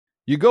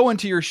You go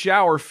into your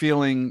shower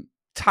feeling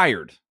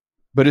tired,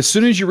 but as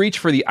soon as you reach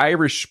for the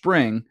Irish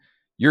Spring,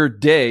 your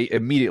day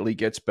immediately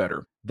gets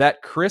better.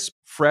 That crisp,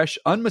 fresh,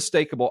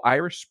 unmistakable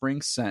Irish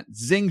Spring scent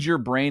zings your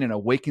brain and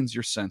awakens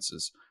your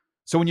senses.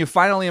 So when you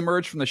finally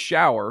emerge from the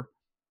shower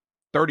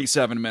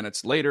 37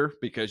 minutes later,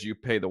 because you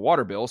pay the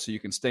water bill so you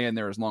can stay in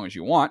there as long as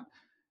you want,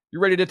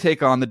 you're ready to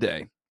take on the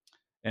day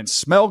and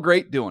smell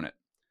great doing it.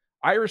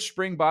 Irish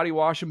Spring Body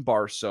Wash and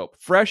Bar Soap.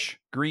 Fresh,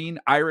 green,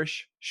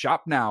 Irish.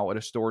 Shop now at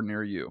a store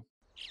near you.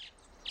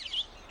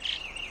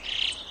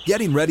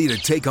 Getting ready to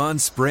take on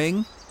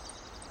spring?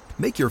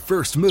 Make your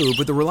first move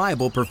with the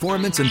reliable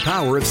performance and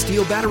power of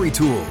Steel battery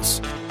tools.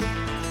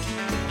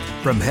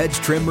 From hedge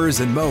trimmers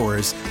and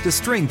mowers to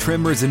string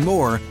trimmers and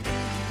more,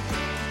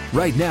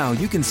 right now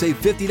you can save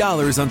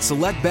 $50 on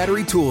select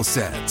battery tool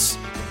sets.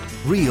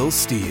 Real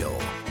Steel.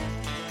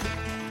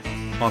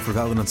 Offer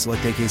valid on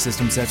select AK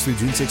system sets through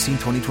June 16,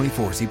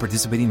 2024. See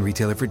participating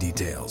retailer for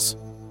details.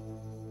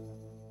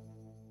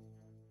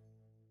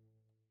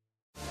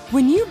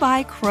 When you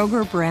buy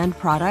Kroger brand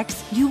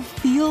products, you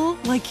feel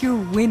like you're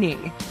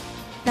winning.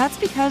 That's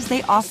because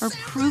they offer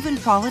proven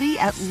quality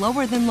at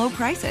lower than low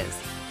prices.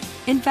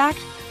 In fact,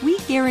 we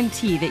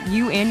guarantee that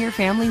you and your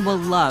family will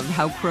love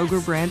how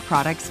Kroger brand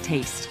products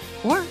taste,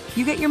 or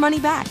you get your money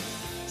back.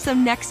 So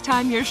next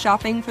time you're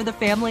shopping for the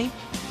family,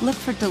 look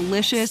for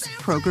delicious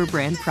Kroger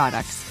brand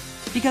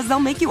products, because they'll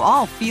make you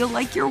all feel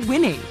like you're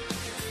winning.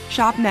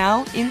 Shop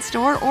now,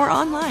 in-store, or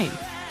online.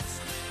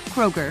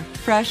 Kroger,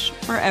 fresh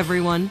for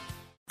everyone.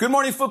 Good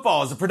Morning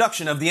Football is a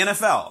production of the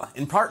NFL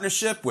in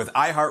partnership with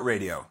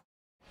iHeartRadio.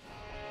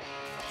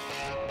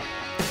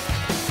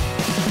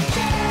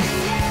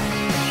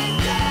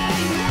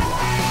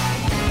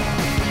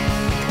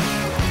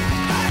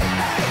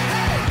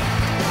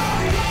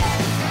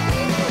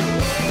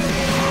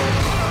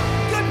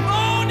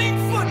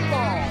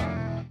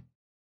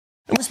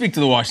 I'm going to speak to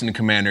the Washington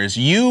Commanders.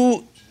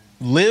 You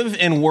live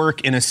and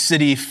work in a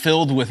city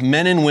filled with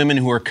men and women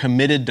who are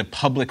committed to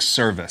public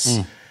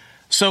service.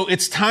 So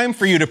it's time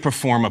for you to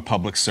perform a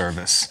public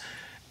service.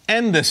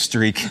 End this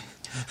streak.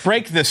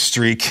 Break this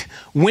streak.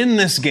 Win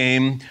this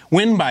game.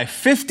 Win by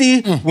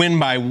 50. Win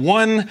by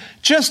 1.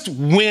 Just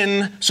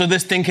win so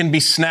this thing can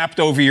be snapped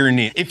over your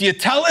knee. If you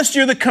tell us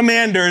you're the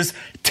Commanders,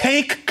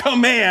 take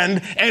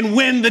command and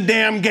win the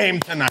damn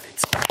game tonight.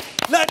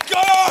 Let's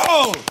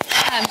go!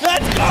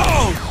 Let's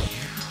go!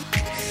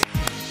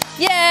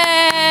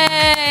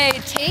 Yay!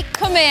 Take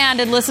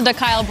command and listen to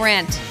Kyle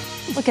Brandt.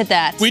 Look at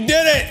that. We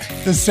did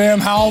it! The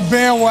Sam Howell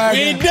bandwagon.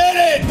 We did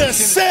it! The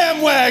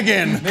Sam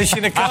wagon!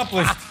 Mission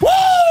accomplished.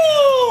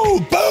 Woo!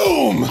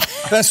 Boom!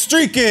 The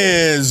streak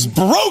is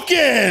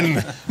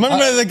broken!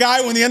 Remember the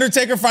guy when The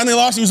Undertaker finally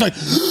lost? He was like,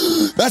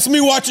 that's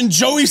me watching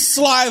Joey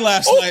Sly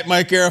last night,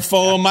 Mike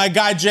Garafolo. My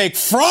guy Jake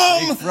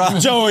Fromm.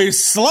 Joey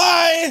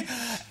Sly.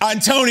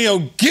 Antonio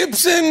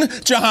Gibson.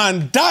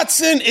 Jahan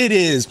Dotson. It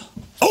is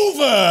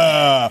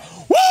over!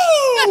 Woo!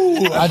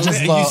 I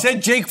just love. You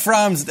said Jake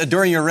Fromm's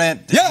during your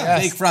rant. Yeah.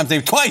 Jake Fromm's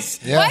name twice.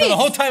 Yeah. So the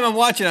whole time I'm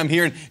watching, I'm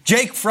hearing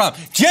Jake Fromm.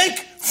 Jake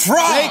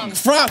Fromm! Jake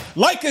Fromm,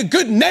 like a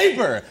good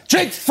neighbor.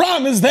 Jake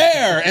Fromm is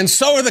there, and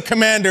so are the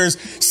Commanders.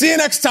 See you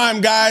next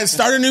time, guys.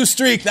 Start a new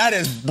streak. That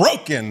is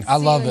broken. I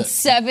love it.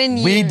 7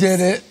 years. We did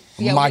it.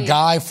 Yeah, my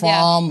guy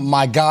Fromm,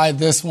 my guy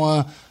this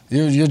one.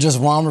 You're just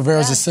Ron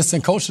Rivera's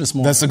assistant coach this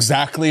morning. That's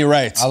exactly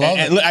right. I love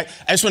it.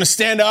 I just want to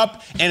stand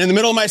up and in the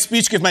middle of my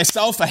speech give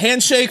myself a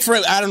handshake for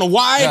I don't know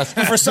why. Yes.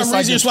 For some Just like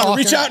reason you just you're want to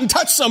reach talking. out and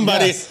touch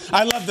somebody. Yes.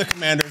 I love the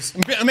Commanders.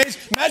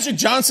 Magic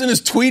Johnson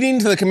is tweeting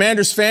to the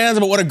Commanders fans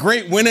about what a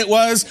great win it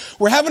was.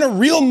 We're having a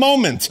real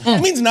moment.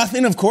 It means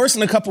nothing, of course,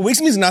 in a couple weeks.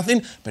 It means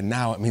nothing, but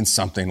now it means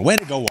something. Way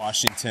to go,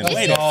 Washington.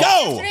 Way to go.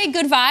 Yesterday,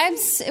 good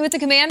vibes with the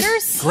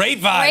Commanders. Great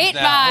vibes. Great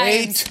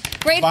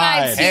vibes. Great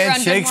vibes here on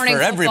Good Handshakes Morning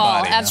for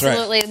Football. everybody.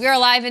 Absolutely. We are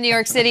live in New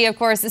York City, of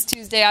course, this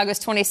Tuesday,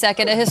 August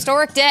 22nd, a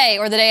historic day,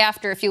 or the day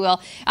after, if you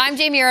will. I'm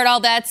Jamie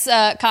Erdahl. That's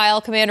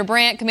Kyle, Commander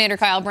Brandt, Commander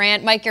Kyle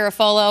Brandt, Mike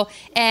Garafolo,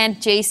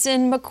 and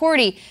Jason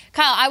McCourty.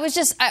 Kyle, I was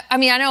just, I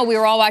know we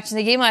were all watching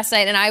the game last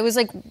night, and I was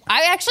like,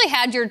 I actually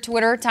had your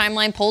Twitter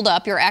timeline pulled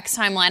up, your X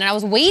timeline, and I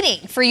was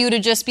waiting for you to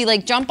just be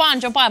like, jump on,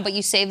 but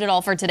you saved it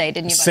all for today,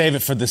 didn't you, buddy? Save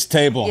it for this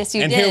table. Yes,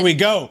 you and did. Here we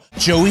go.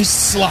 Joey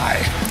Sly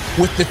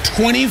with the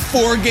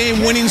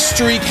 24-game winning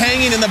streak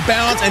hanging in the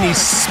balance, and he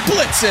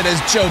splits it,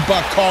 as Joe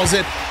Buck calls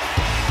it.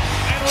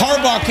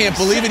 Harbaugh can't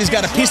believe it. He's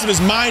got a piece of his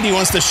mind he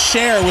wants to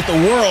share with the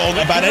world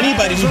about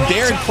anybody who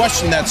dared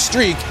question that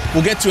streak.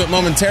 We'll get to it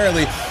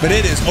momentarily, but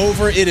it is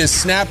over. It is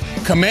snapped.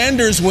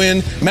 Commanders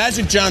win.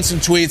 Magic Johnson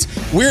tweets,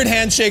 weird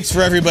handshakes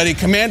for everybody.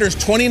 Commanders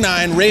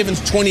 29,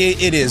 Ravens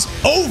 28. It is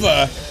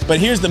over, but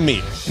here's the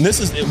meat. And this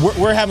is,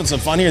 we're having some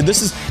fun here.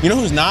 This is, you know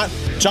who's not?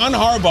 John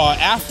Harbaugh,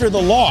 after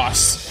the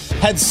loss,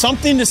 had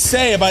something to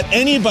say about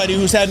anybody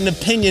who's had an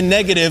opinion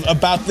negative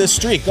about this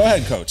streak. Go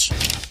ahead, Coach.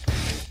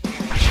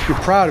 You're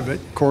proud of it,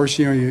 of course,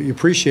 you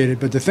appreciate it,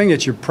 but the thing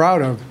that you're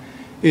proud of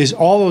is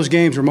all those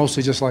games are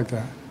mostly just like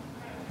that.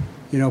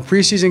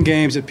 Preseason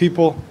games that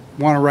people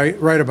want to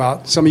write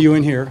about, some of you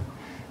in here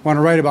want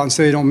to write about and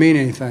say they don't mean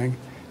anything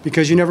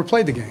because you never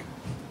played the game.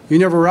 You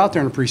never were out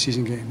there in a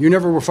preseason game. You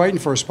never were fighting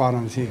for a spot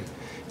on the team.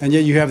 And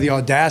yet you have the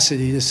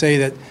audacity to say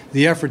that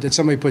the effort that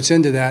somebody puts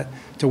into that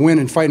to win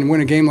and fight and win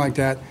a game like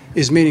that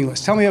is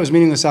meaningless. Tell me it was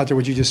meaningless out there,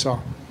 what you just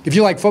saw. If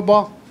you like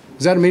football,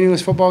 is that a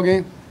meaningless football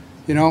game?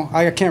 You know,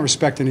 I can't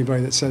respect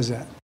anybody that says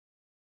that.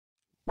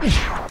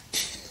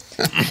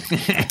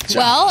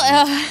 Well,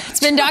 it's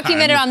been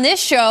documented on this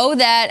show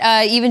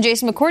that even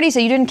Jason McCourty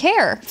said you didn't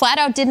care. Flat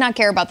out did not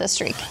care about this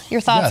streak.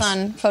 Your thoughts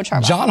on Coach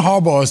Harbaugh? John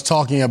Harbaugh is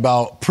talking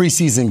about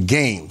preseason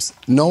games.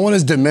 No one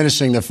is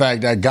diminishing the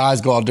fact that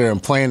guys go out there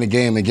and play in the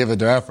game and give it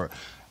their effort.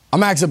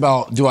 I'm asked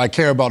about, do I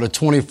care about a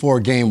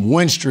 24-game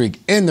win streak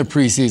in the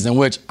preseason,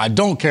 which I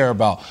don't care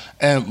about.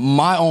 And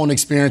my own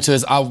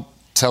experiences, I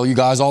tell you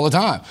guys all the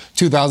time.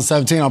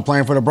 2017, I'm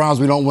playing for the Browns.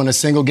 We don't win a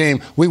single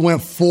game. We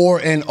went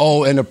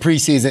 4-0 in the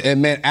preseason. It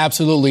meant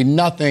absolutely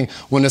nothing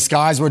when the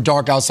skies were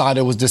dark outside.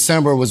 It was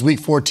December. It was week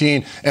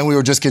 14, and we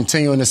were just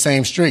continuing the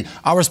same streak.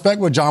 I respect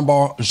what John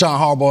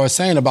Harbaugh is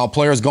saying about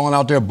players going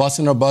out there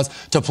busting their butts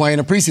to play in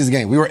a preseason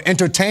game. We were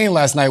entertained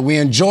last night. We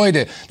enjoyed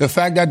it. The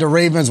fact that the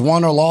Ravens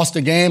won or lost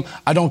a game,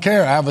 I don't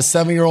care. I have a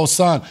 7-year-old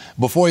son.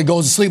 Before he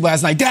goes to sleep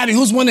last night, Daddy,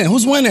 who's winning?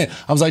 Who's winning?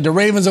 I was like, the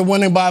Ravens are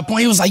winning by a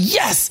point. He was like,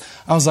 yes.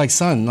 I was like,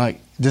 son,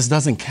 this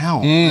doesn't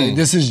count. Like,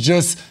 this is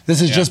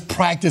just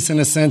practice in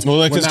a sense.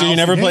 Well, because you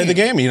never played the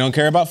game. You don't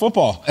care about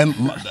football. And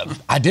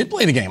I did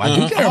play the game. I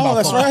do care about football.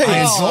 That's right.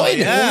 I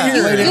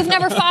enjoyed it. You've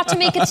never fought to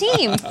make a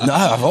team.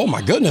 No, oh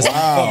my goodness.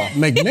 Wow. I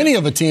make many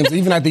of the teams,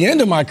 even at the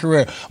end of my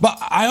career. But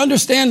I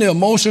understand the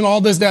emotion,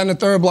 all this, that, and the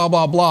third, blah,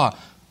 blah, blah.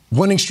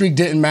 Winning streak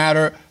didn't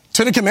matter.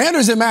 To the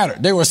Commanders, it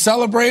mattered. They were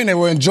celebrating. They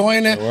were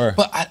enjoying it.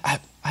 But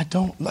I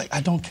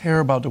don't care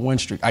about the win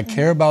streak. I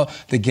care about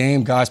the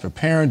game, guys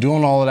preparing,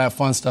 doing all of that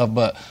fun stuff.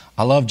 But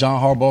I love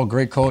John Harbaugh,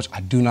 great coach.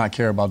 I do not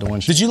care about the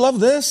win streak. Did you love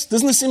this?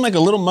 Doesn't this seem like a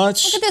little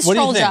much? Look at this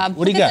troll job.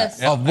 What do you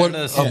got?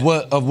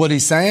 Of what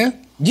he's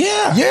saying?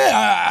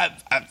 Yeah.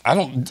 I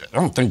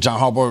don't think John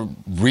Harbaugh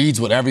reads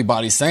what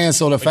everybody's saying.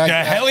 So the fact the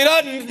hell he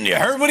doesn't. You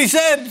heard what he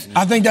said.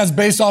 I think that's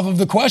based off of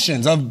the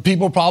questions of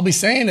people probably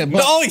saying it. But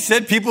no, he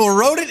said people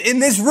wrote it in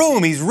this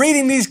room. He's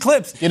reading these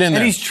clips. Get in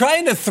there. And he's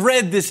trying to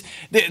thread this.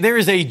 There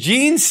is a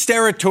Gene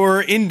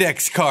Steratore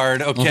index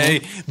card,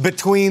 okay,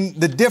 between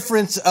the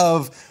difference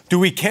of do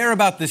we care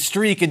about the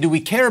streak and do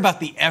we care about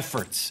the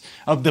efforts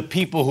of the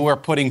people who are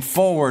putting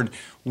forward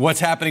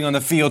what's happening on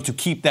the field to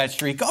keep that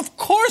streak. Of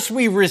course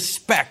we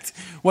respect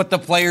what the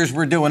players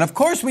were doing. Of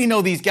course we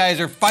know these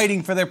guys are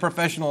fighting for their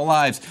professional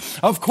lives.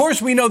 Of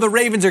course we know the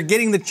Ravens are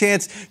getting the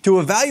chance to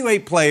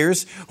evaluate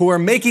players who are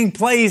making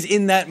plays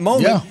in that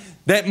moment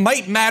that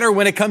might matter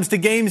when it comes to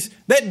games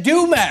that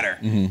do matter.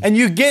 And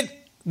you get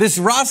this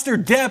roster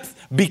depth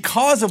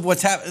because of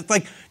what's happening. It's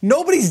like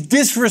nobody's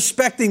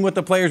disrespecting what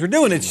the players were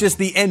doing. It's just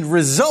the end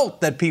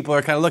result that people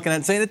are kind of looking at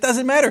and saying it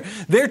doesn't matter.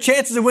 Their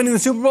chances of winning the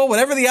Super Bowl,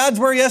 whatever the odds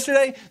were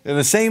yesterday, they're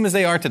the same as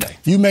they are today.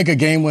 If you make a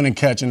game-winning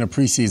catch in a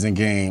preseason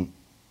game,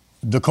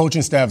 the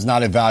coaching staff's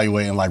not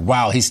evaluating like,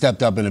 wow, he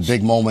stepped up in a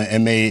big moment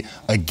and made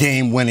a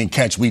game-winning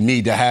catch. We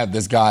need to have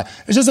this guy.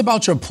 It's just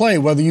about your play.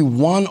 Whether you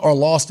won or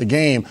lost the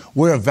game,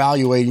 we're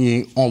evaluating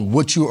you on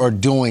what you are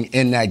doing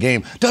in that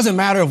game. Doesn't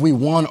matter if we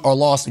won or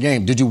lost the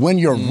game. Did you win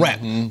your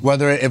rep?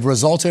 Whether it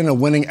resulted in a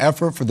winning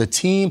effort for the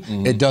team,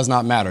 it does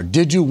not matter.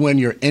 Did you win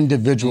your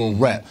individual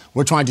rep?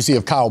 We're trying to see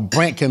if Kyle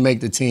Brandt can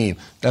make the team.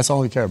 That's all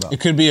we care about. It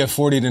could be a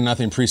 40-0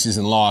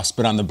 preseason loss,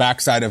 but on the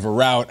backside of a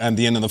route at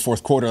the end of the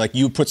fourth quarter, like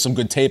you put some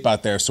good tape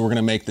out there, so we're going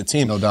to make the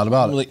team. No doubt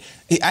about it.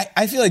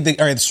 I feel like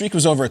the streak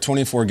was over at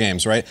 24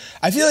 games, right?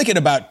 I feel like at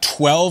about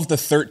 12 to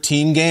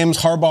 13 games,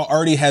 Harbaugh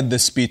already had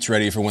this speech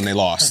ready for when they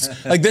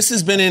lost. Like this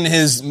has been in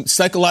his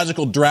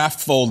psychological draft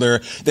folder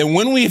that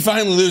when we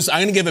finally lose,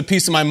 I'm going to give a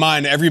piece of my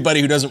mind to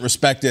everybody who doesn't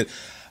respect it.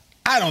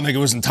 I don't think it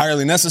was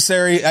entirely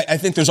necessary. I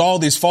think there's all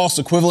these false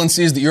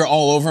equivalencies that you're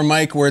all over,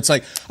 Mike, where it's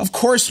like, of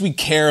course we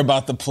care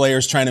about the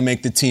players trying to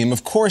make the team.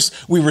 Of course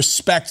we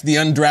respect the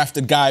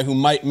undrafted guy who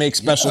might make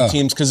special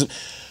teams because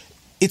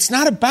it's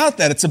not about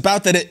that. It's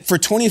about that for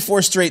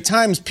 24 straight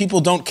times,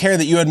 people don't care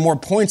that you had more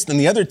points than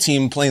the other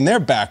team playing their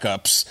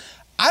backups.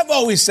 I've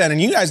always said,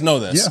 and you guys know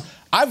this,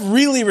 I've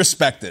really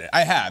respected it.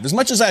 I have. As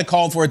much as I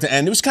called for it to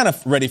end, it was kind of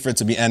ready for it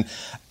to be end.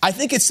 I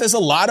think it says a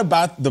lot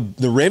about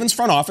the Ravens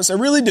front office. I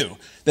really do.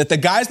 That the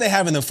guys they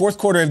have in the fourth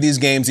quarter of these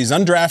games, these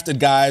undrafted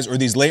guys or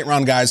these late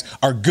round guys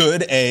are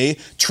good, A,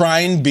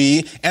 trying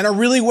B, and are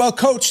really well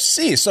coached,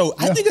 C. So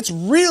I think it's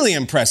really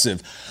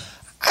impressive.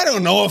 I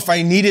don't know if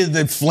I needed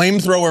the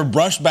flamethrower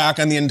brushback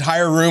on the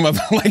entire room of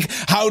like,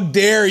 how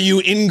dare you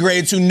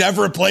ingrates who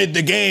never played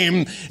the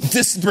game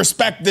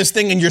disrespect this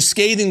thing in your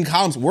scathing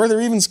columns. Were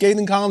there even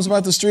scathing columns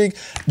about the streak?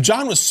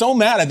 John was so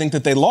mad, I think,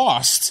 that they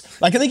lost.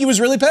 Like, I think he was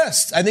really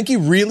pissed. I think he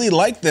really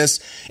liked this.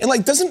 And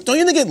like, don't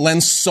you think it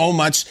lends so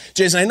much,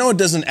 Jason? I know it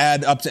doesn't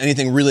add up to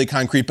anything really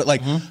concrete, but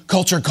like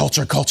culture.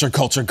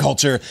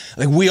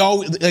 Like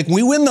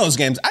we win those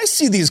games. I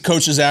see these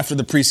coaches after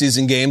the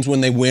preseason games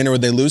when they win or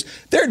they lose.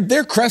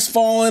 They're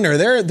crestfallen or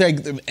they're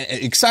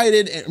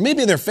excited.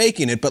 Maybe they're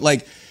faking it, but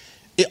like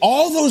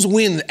all those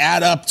wins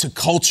add up to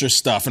culture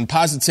stuff and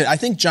positivity. I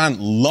think John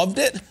loved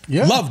it.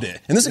 Yeah. Loved it.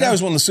 And this is a guy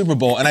who's won the Super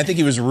Bowl, and I think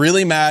he was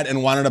really mad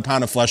and wanted a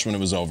pound of flesh when it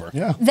was over.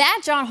 Yeah.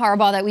 That John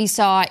Harbaugh that we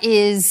saw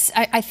is,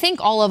 I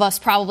think all of us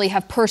probably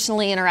have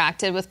personally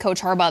interacted with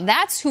Coach Harbaugh.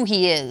 That's who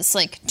he is,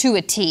 like, to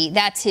a T.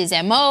 That's his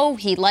MO.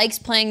 He likes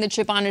playing the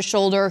chip on his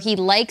shoulder. He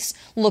likes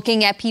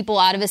looking at people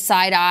out of his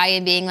side eye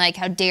and being like,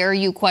 how dare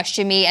you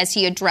question me, as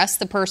he addressed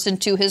the person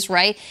to his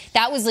right.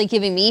 That was, like,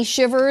 giving me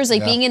shivers.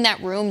 Like, being in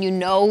that room, you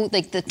know,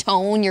 like, the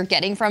tone you're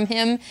getting from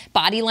him,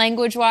 body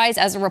language-wise,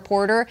 as a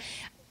reporter.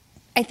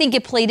 I think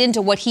it played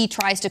into what he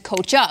tries to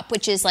coach up,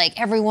 which is like,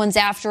 everyone's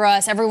after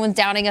us, everyone's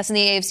downing us in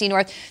the AFC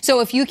North.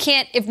 So if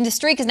the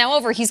streak is now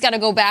over, he's got to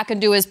go back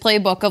and do his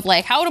playbook of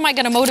like, how am I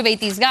going to motivate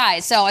these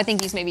guys? So I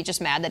think he's maybe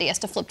just mad that he has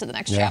to flip to the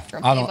next chapter.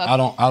 I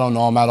don't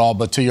know him at all,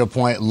 but to your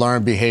point,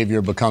 learned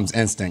behavior becomes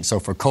instinct. So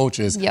for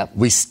coaches,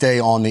 we stay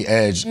on the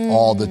edge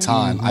all the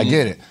time. I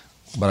get it.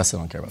 But I still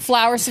don't care about it.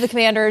 Flowers to the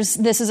Commanders.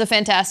 This is a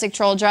fantastic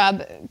troll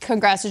job.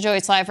 Congrats to Joey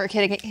Sly for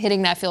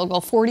hitting that field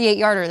goal.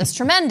 48-yarder. That's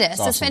tremendous.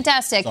 That's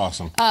fantastic.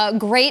 That's awesome.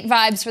 Great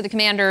vibes for the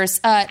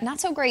Commanders. Not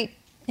so great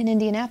in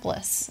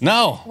Indianapolis.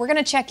 No. We're going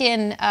to check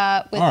in with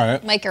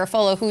Mike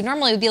Garafolo, who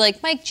normally would be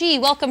like, Mike G,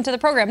 welcome to the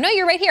program. No,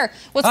 you're right here.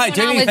 What's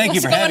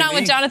going on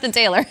with Jonathan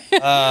Taylor?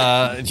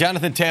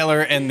 Jonathan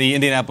Taylor and the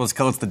Indianapolis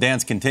Colts. The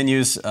dance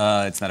continues.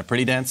 It's not a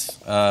pretty dance.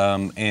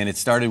 And it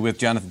started with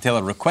Jonathan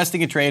Taylor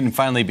requesting a trade and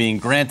finally being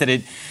granted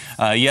it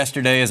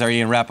yesterday, as our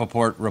Ian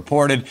Rappaport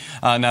reported.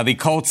 Now, the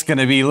Colts going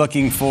to be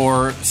looking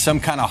for some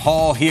kind of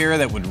haul here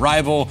that would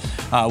rival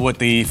what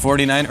the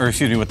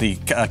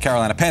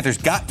Carolina Panthers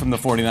got from the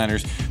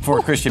 49ers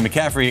for Christian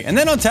McCaffrey. And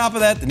then on top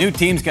of that, the new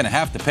team's going to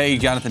have to pay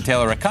Jonathan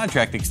Taylor a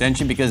contract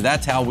extension, because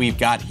that's how we've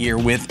got here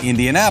with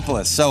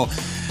Indianapolis. So,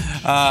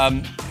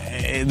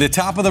 the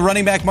top of the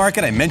running back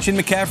market, I mentioned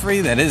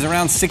McCaffrey. That is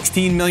around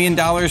 $16 million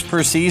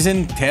per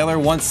season. Taylor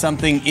wants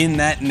something in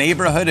that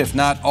neighborhood, if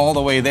not all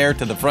the way there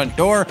to the front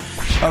door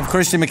of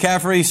Christian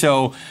McCaffrey.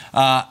 So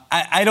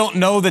I don't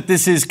know that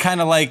this is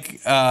kind of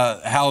like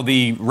how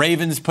the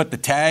Ravens put the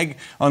tag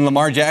on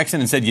Lamar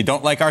Jackson and said, you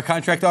don't like our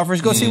contract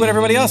offers? Go see what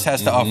everybody else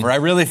has to offer. I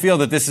really feel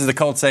that this is the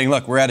Colts saying,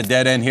 look, we're at a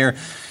dead end here.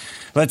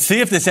 Let's see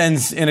if this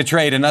ends in a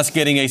trade and us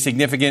getting a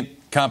significant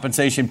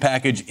compensation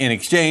package in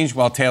exchange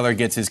while Taylor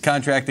gets his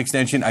contract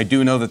extension. I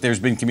do know that there's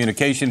been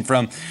communication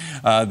from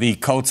the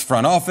Colts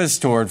front office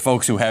toward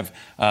folks who have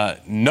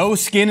no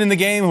skin in the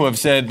game, who have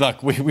said,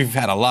 look, we've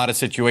had a lot of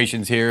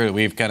situations here that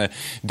we've kind of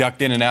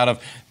ducked in and out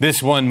of.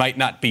 This one might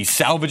not be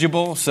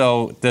salvageable.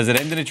 So does it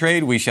end in a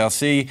trade? We shall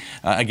see.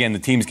 Again, the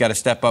team's got to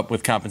step up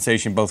with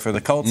compensation both for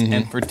the Colts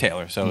and for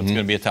Taylor. So it's going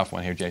to be a tough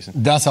one here, Jason.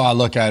 That's how I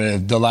look at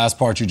it. The last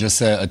part you just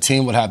said, a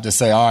team would have to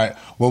say, all right,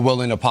 we're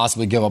willing to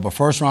possibly give up a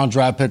first-round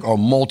draft pick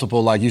or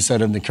multiple, like you said,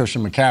 in the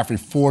Christian McCaffrey,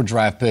 4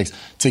 draft picks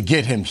to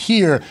get him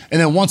here. And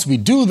then once we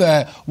do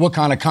that, what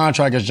kind of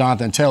contract is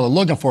Jonathan Taylor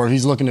looking for? If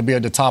he's looking to be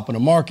at the top of the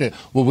market,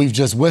 what we've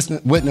just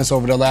witnessed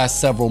over the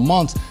last several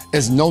months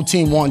is no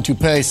team wanting to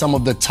pay some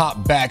of the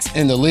top backs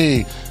in the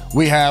league.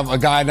 We have a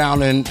guy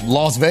down in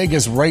Las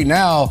Vegas right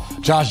now,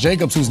 Josh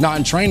Jacobs, who's not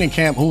in training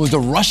camp, who was the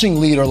rushing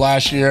leader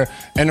last year,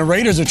 and the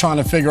Raiders are trying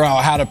to figure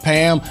out how to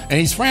pay him, and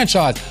he's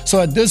franchised. So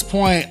at this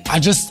point,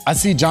 I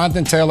see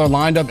Jonathan Taylor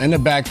lined up in the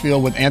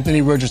backfield with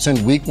Anthony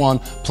Richardson week 1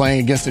 playing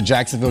against the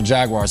Jacksonville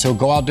Jaguars. He'll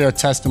go out there,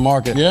 test the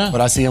market, but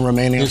I see him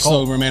remaining a Colt.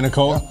 Still remain a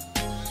Colt? Yeah.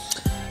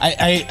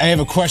 I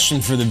have a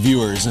question for the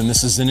viewers, and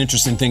this is an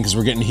interesting thing because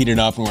we're getting heated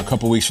up and we're a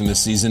couple weeks from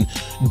this season.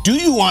 Do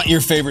you want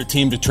your favorite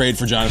team to trade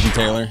for Jonathan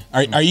Taylor?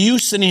 Are you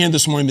sitting here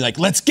this morning and be like,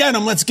 let's get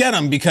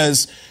him?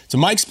 Because to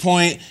Mike's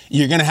point,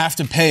 you're going to have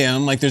to pay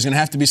him. Like, there's going to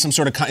have to be some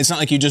sort of it's not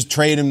like you just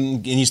trade him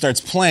and he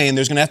starts playing.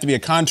 There's going to have to be a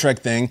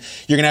contract thing.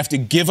 You're going to have to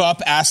give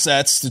up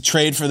assets to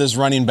trade for this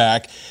running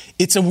back.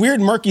 It's a weird,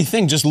 murky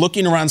thing. Just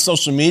looking around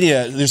social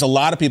media, there's a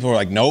lot of people who are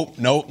like, nope,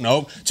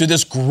 to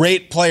this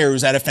great player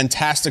who's had a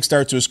fantastic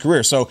start to his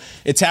career. So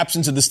it taps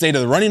into the state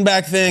of the running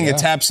back thing. Yeah. It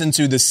taps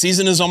into the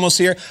season is almost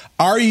here.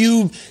 Are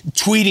you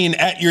tweeting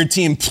at your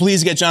team,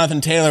 please get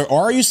Jonathan Taylor?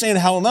 Or are you saying,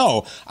 hell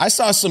no? I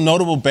saw some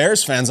notable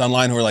Bears fans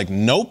online who are like,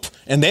 nope.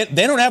 And they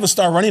don't have a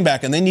star running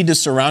back, and they need to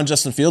surround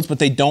Justin Fields, but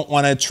they don't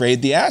want to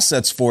trade the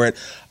assets for it.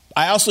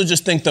 I also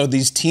just think, though,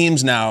 these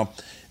teams now,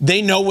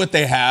 they know what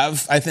they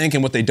have, I think,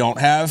 and what they don't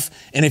have.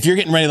 And if you're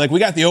getting ready, like we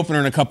got the opener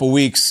in a couple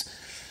weeks,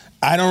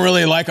 I don't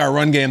really like our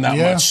run game that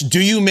much. Do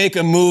you make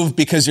a move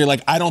because you're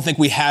like, I don't think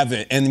we have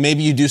it, and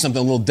maybe you do something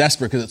a little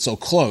desperate because it's so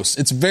close?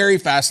 It's very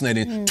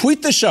fascinating.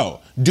 Tweet the show.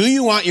 Do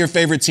you want your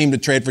favorite team to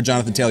trade for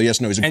Jonathan Taylor?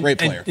 Yes, no, he's a great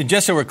player. And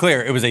just so we're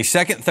clear, it was a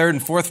second, third,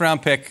 and fourth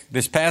round pick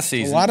this past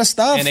season. A lot of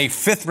stuff. And a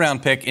fifth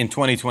round pick in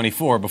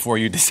 2024 before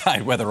you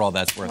decide whether all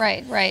that's worth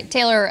it. Right.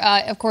 Taylor,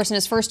 of course, in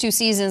his first 2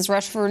 seasons,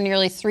 rushed for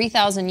nearly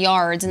 3,000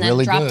 yards and then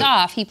dropped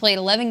off. He played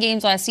 11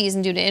 games last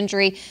season due to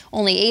injury,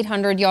 only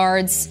 800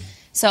 yards.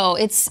 So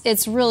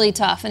it's really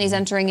tough, and he's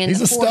entering in the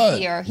 4th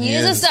year. He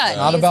is a stud.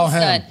 Not about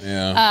him.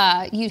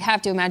 Yeah. You'd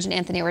have to imagine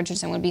Anthony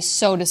Richardson would be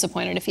so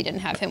disappointed if he didn't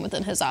have him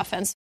within his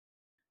offense.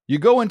 You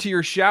go into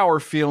your shower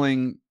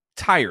feeling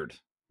tired,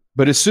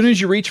 But as soon as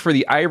you reach for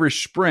the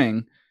Irish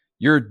Spring,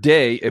 your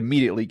day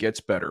immediately gets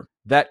better.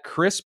 That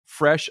crisp,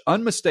 fresh,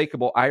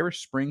 unmistakable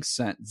Irish Spring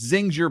scent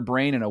zings your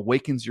brain and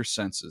awakens your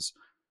senses.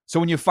 So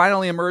when you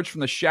finally emerge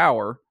from the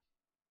shower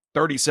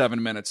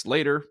 37 minutes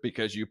later,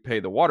 because you pay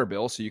the water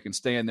bill so you can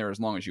stay in there as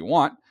long as you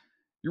want,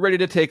 you're ready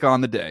to take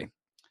on the day.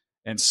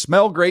 And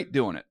smell great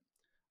doing it.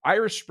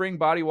 Irish Spring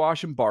Body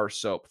Wash and Bar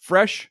Soap.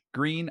 Fresh,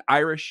 green,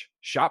 Irish.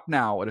 Shop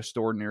now at a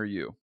store near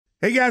you.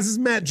 Hey guys, this is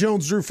Matt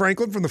Jones, Drew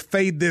Franklin from the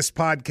Fade This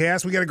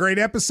podcast. We got a great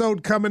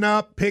episode coming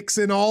up. Picks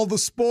in all the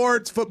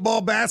sports, football,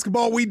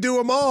 basketball, we do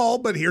them all.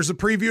 But here's a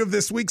preview of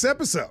this week's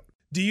episode.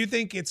 Do you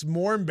think it's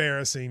more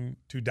embarrassing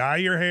to dye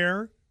your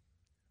hair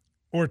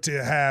or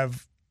to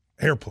have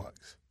hair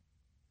plugs?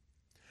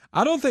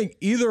 I don't think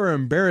either are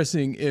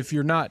embarrassing if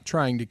you're not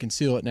trying to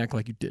conceal it and act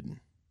like you didn't.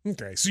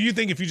 Okay, so you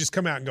think if you just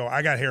come out and go,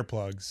 I got hair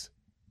plugs.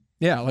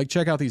 Yeah, like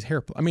check out these hair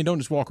plugs. I mean, don't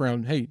just walk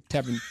around, hey,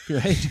 tapping,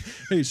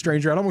 hey,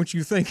 stranger, I don't want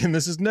you thinking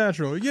this is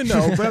natural. You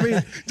know, but I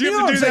mean, do you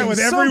have to do that with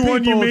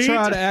everyone you meet? Some people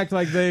try to act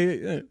like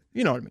they,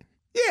 you know what I mean?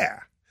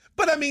 Yeah.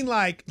 But I mean,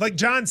 like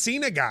John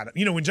Cena got it.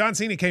 You know, when John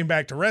Cena came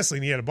back to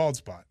wrestling, he had a bald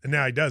spot, and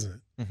now he doesn't.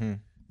 Mm-hmm.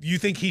 You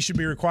think he should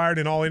be required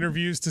in all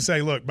interviews to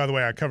say, look, by the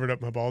way, I covered up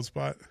my bald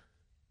spot?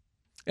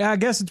 Yeah, I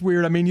guess it's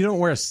weird. I mean, you don't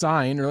wear a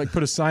sign or like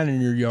put a sign in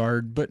your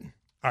yard, but.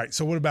 All right,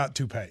 so what about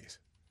toupees?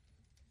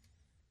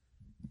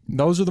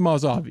 Those are the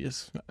most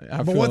obvious.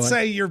 But let's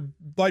say you're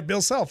like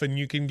Bill Self and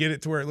you can get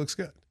it to where it looks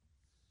good.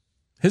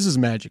 His is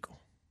magical.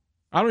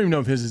 I don't even know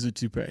if his is a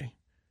toupee.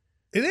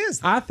 It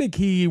is. I think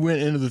he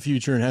went into the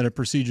future and had a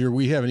procedure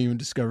we haven't even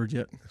discovered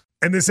yet.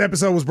 And this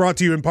episode was brought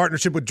to you in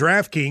partnership with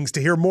DraftKings. To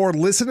hear more,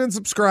 listen and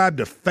subscribe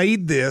to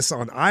Fade This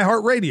on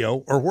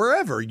iHeartRadio or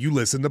wherever you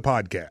listen to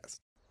podcasts.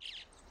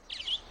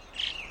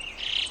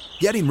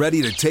 Getting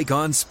ready to take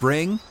on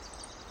spring?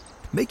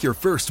 Make your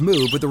first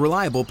move with the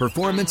reliable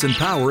performance and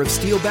power of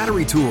Steel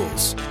battery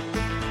tools.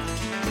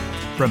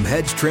 From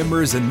hedge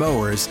trimmers and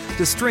mowers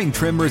to string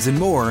trimmers and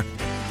more,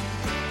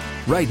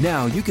 right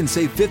now you can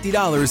save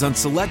 $50 on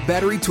select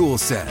battery tool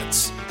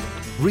sets.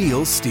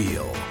 Real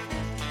Steel.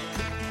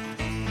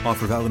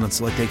 Offer valid on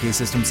select AK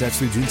system sets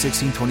through June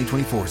 16,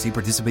 2024. See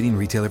participating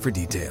retailer for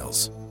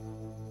details.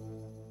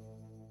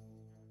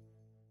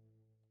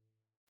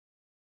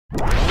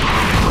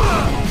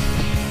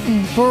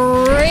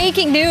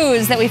 Breaking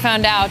news that we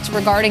found out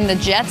regarding the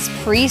Jets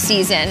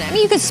preseason. I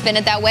mean, you could spin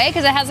it that way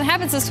because it hasn't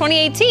happened since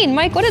 2018.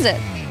 Mike, what is it?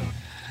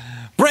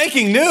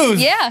 Breaking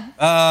news. Yeah.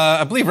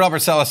 I believe Robert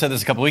Saleh said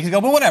this a couple weeks ago,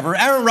 but whatever.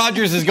 Aaron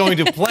Rodgers is going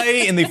to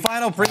play in the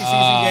final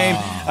preseason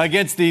game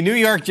against the New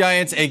York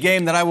Giants, a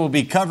game that I will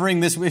be covering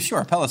this week.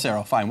 Sure,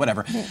 Pelissero, fine,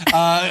 whatever.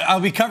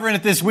 I'll be covering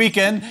it this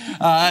weekend.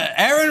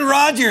 Aaron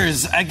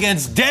Rodgers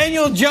against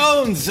Daniel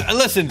Jones.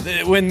 Listen,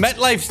 when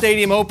MetLife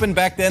Stadium opened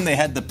back then, they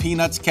had the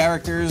Peanuts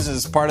characters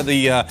as part of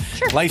the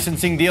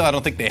licensing deal. I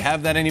don't think they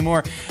have that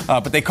anymore.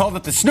 But they called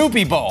it the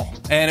Snoopy Bowl.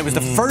 And it was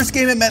the first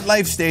game at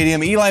MetLife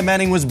Stadium. Eli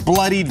Manning was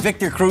bloodied.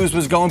 Victor Cruz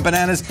was going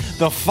bananas.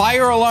 The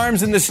fire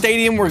alarms in the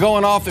stadium were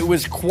going off. It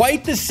was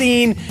quite the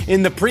scene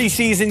in the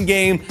preseason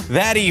game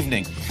that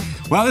evening.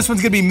 Well, this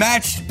one's going to be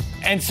matched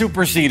and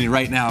superseded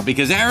right now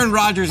because Aaron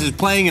Rodgers is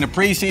playing in a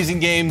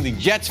preseason game. The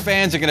Jets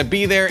fans are going to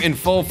be there in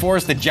full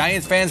force. The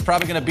Giants fans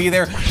probably going to be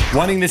there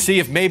wanting to see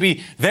if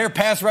maybe their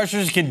pass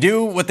rushers can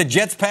do what the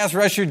Jets pass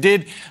rusher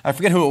did, I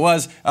forget who it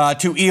was,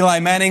 to Eli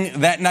Manning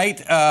that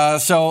night.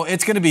 So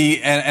it's going to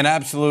be an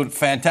absolute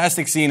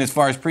fantastic scene as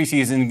far as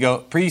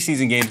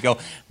preseason games go.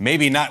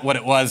 Maybe not what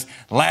it was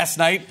last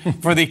night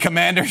for the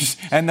Commanders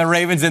and the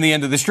Ravens in the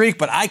end of the streak,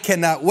 but I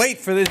cannot wait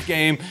for this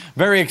game.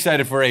 Very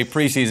excited for a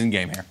preseason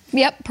game here.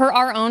 Yep, per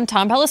our own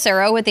Tom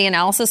Pelissero with the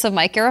analysis of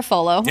Mike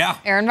Garafolo. Yeah.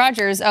 Aaron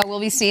Rodgers will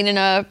be seen in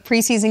a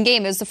preseason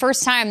game. It's the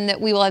first time that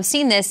we will have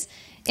seen this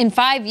in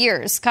 5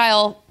 years.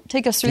 Kyle,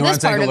 take us through this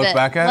part of it.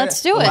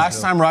 Let's do it.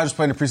 Last time Rodgers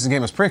played in a preseason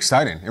game was pretty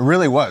exciting. It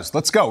really was.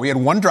 Let's go. We had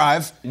one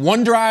drive,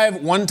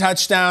 one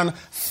touchdown.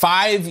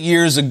 5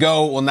 years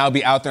ago, will now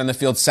be out there on the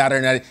field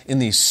Saturday night in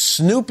the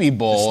Snoopy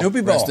Bowl. The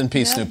Snoopy Bowl. Rest in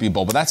peace, Snoopy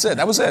Bowl. But that's it.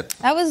 That was it.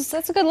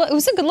 That's a good look. It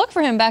was a good look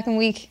for him back in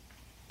week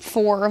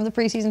 4 of the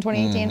preseason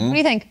 2018. What do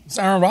you think? It's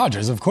Aaron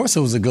Rodgers. Of course it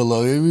was a good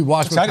look. We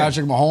watched what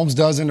Patrick Mahomes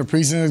does in the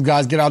preseason. These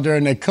guys get out there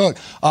and they cook.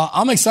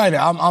 I'm excited.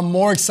 I'm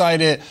more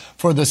excited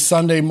for the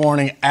Sunday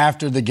morning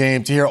after the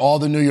game to hear all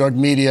the New York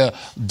media.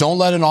 Don't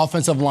let an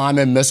offensive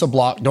lineman miss a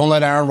block. Don't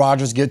let Aaron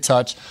Rodgers get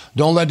touched.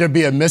 Don't let there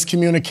be a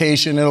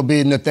miscommunication. It'll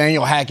be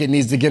Nathaniel Hackett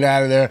needs to get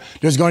out of there.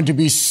 There's going to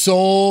be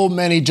so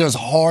many just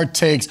hard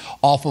takes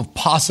off of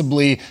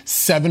possibly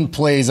 7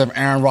 plays of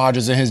Aaron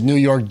Rodgers in his New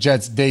York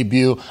Jets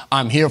debut.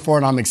 I'm here for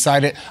it. I'm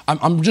excited.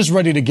 I'm just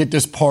ready to get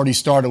this party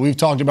started. We've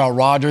talked about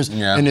Rodgers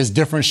in his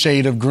different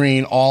shade of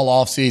green all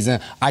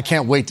offseason. I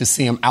can't wait to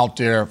see him out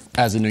there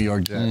as a New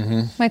York Jet.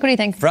 Mike, what do you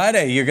think?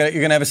 Friday, you're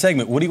gonna have a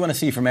segment. What do you want to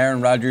see from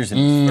Aaron Rodgers in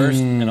his first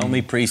and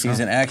only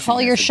preseason action?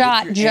 Call your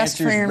shot just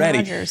for Aaron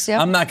Rodgers.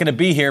 Yep. I'm not going to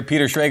be here.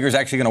 Peter Schrager's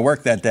actually going to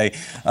work that day.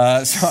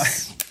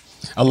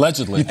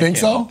 Allegedly. You think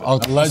so?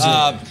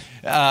 Allegedly.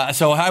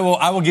 So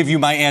I will give you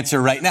my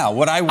answer right now.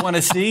 What I want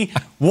to see,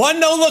 one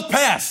no-look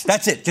pass.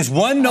 That's it. Just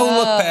one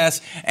no-look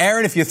pass.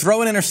 Aaron, if you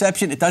throw an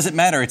interception, it doesn't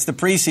matter. It's the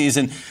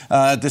preseason.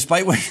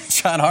 Despite what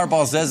John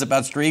Harbaugh says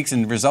about streaks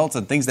and results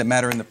and things that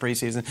matter in the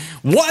preseason,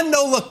 one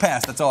no-look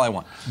pass. That's all I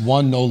want.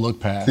 One no-look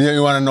pass.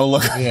 You want a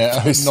no-look?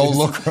 Yeah,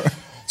 no-looker.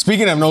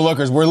 Speaking of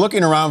no-lookers, we're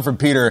looking around for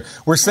Peter.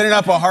 We're setting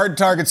up a hard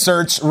target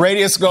search.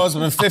 Radius goes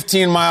within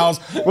 15 miles.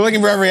 We're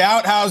looking for every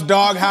outhouse,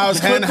 doghouse,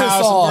 hen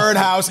house, bird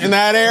house in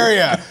that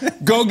area.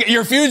 Go get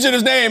your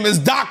fugitive's name is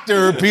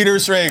Dr. Peter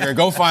Schrager.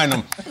 Go find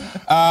him.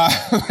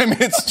 I mean,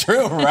 it's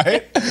true,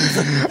 right?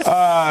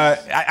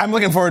 I'm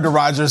looking forward to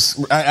Rodgers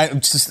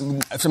just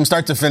from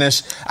start to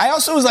finish. I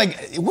also was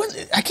like,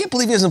 I can't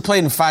believe he hasn't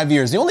played in 5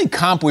 years. The only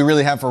comp we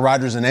really have for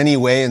Rodgers in any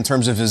way in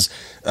terms of his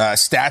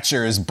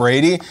stature is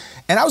Brady.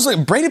 And I was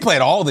like, Brady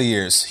played all the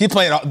years. He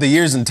played the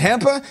years in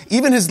Tampa.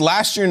 Even his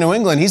last year in New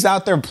England, he's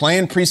out there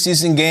playing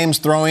preseason games,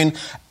 throwing.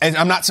 And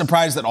I'm not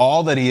surprised at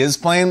all that he is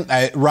playing.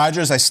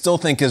 Rodgers, I still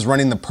think, is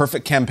running the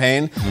perfect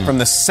campaign. From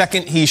the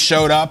second he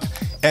showed up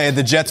at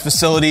the Jets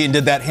facility and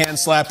did that hand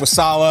slap with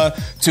Saleh,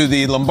 to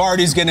the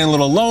Lombardi's getting a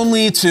little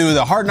lonely, to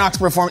the Hard Knocks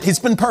performance, he's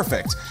been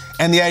perfect.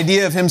 And the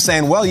idea of him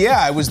saying, well, yeah,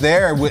 I was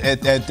there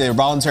at the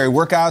voluntary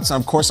workouts, and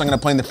of course I'm going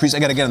to play in the preseason. I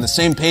got to get on the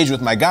same page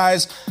with my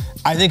guys.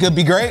 I think it'll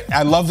be great.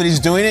 I love that he's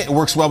doing it. It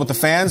works well with the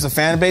fans, the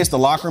fan base, the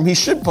locker room. He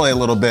should play a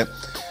little bit.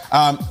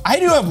 I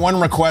do have one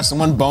request and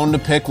one bone to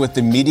pick with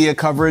the media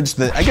coverage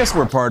that I guess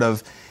we're part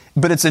of,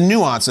 but it's a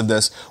nuance of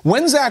this.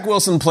 When Zach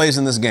Wilson plays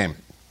in this game,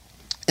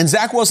 and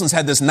Zach Wilson's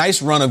had this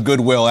nice run of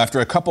goodwill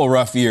after a couple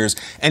rough years,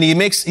 and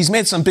he's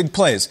made some big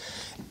plays.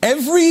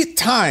 Every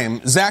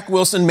time Zach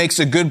Wilson makes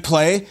a good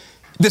play,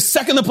 the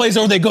second the play's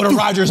over, they go to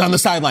Rodgers on the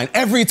sideline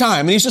every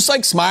time. And he's just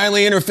like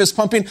smiling or fist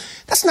pumping.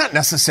 That's not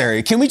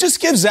necessary. Can we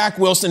just give Zach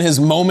Wilson his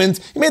moment?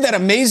 He made that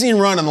amazing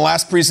run in the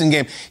last preseason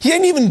game. He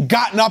hadn't even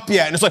gotten up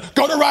yet. And it's like,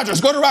 go to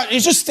Rodgers, go to Rodgers.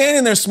 He's just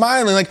standing there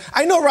smiling. Like,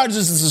 I know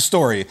Rodgers is a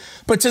story.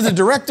 But to the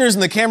directors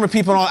and the camera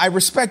people and all, I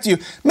respect you.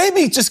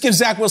 Maybe just give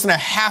Zach Wilson a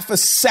half a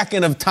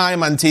second of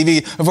time on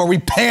TV before we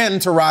pan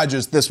to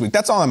Rodgers this week.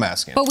 That's all I'm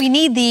asking. But we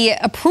need the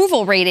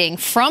approval rating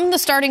from the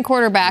starting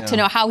quarterback to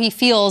know how he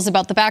feels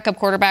about the backup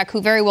quarterback,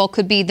 who very well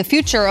could be the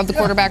future of the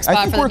quarterback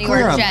spot for the New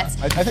York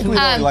Jets. I think we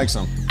really like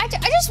some. I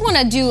just want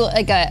to do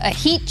like a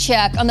heat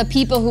check on the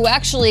people who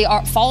actually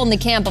fall in the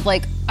camp of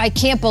like, I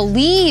can't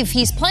believe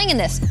he's playing in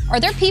this. Are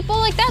there people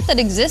like that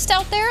exist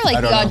out there?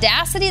 Like the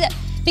audacity that...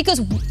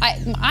 Because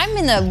I'm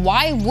in the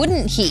why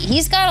wouldn't he?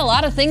 He's got a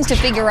lot of things to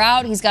figure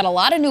out. He's got a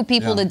lot of new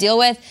people to deal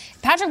with.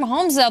 Patrick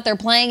Mahomes is out there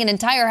playing an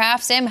entire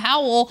half. Sam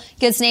Howell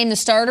gets named the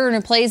starter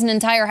and plays an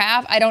entire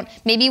half.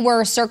 Maybe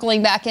we're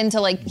circling back into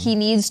like he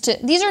needs to.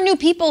 These are new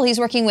people he's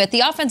working with.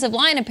 The offensive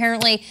line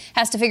apparently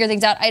has to figure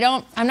things out.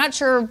 I'm not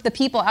sure the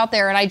people out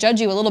there, and I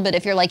judge you a little bit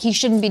if you're like, he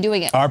shouldn't be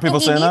doing it. Are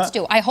people saying that? He needs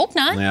to. I hope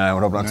not. Yeah, I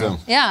would hope not too.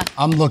 Yeah.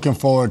 I'm looking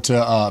forward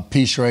to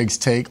P. Schrager's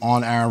take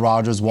on Aaron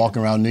Rodgers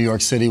walking around New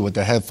York City with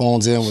the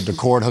headphones in, with the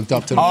cord hooked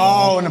up to the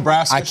phone.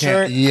 Nebraska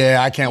shirt?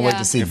 I can't wait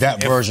to see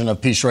that version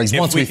of P. Schrager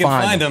once we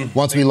find him.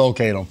 Once we locate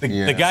him.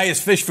 The guy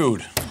is fish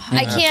food.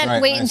 I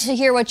can't wait to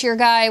hear what your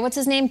guy, what's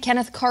his name,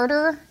 Kenneth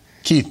Carter?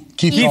 Keith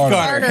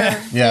Carter,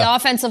 the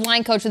offensive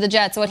line coach of the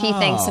Jets, what he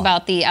thinks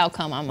about the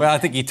outcome on Monday. Well, I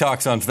think he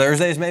talks on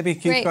Thursdays, maybe,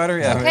 Keith Carter.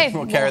 Yeah, okay,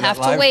 we'll carry have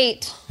that live. to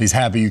wait. He's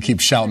happy you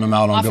keep shouting him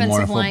out on Good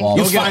Morning Football.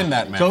 You'll find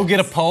that, man. Go get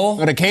a pole.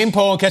 Get a cane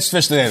pole and catch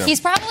fish today.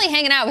 He's probably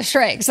hanging out with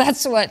Schrags.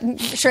 That's what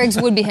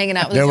Schrags would be hanging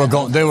out with.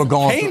 They were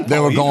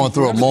going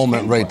through a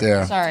moment right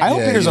there. Sorry. I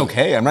hope Peter's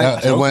okay. I'm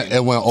not.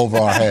 It went over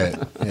our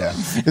head. Yeah.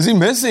 Is he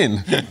missing?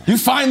 You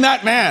find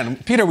that man,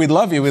 Peter. We'd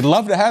love you. We'd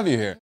love to have you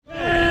here.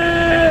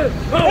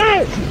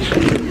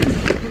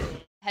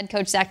 Head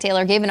coach Zach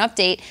Taylor gave an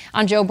update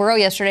on Joe Burrow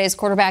yesterday, his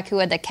quarterback who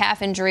had the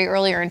calf injury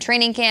earlier in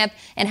training camp,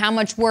 and how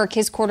much work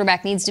his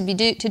quarterback needs to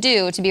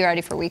do to be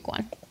ready for week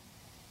 1.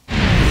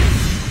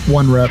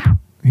 1 rep.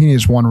 He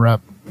needs 1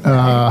 rep.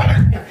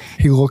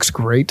 He looks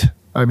great.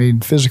 I mean,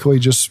 physically,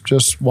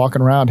 just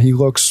walking around, he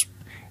looks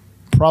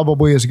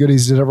probably as good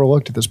as he's ever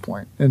looked at this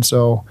point. And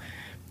so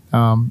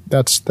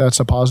that's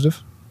a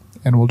positive,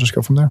 and we'll just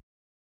go from there.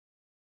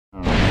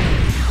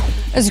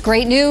 It's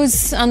great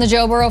news on the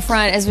Joe Burrow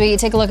front as we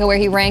take a look at where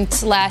he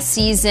ranked last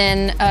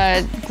season.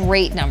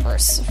 Great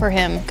numbers for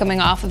him coming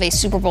off of a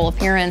Super Bowl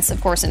appearance,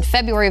 of course, in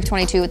February of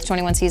 22 with the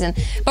 21 season.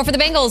 But for the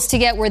Bengals to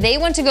get where they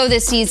want to go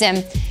this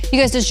season, you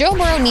guys, does Joe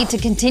Burrow need to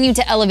continue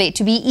to elevate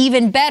to be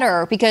even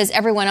better because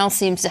everyone else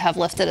seems to have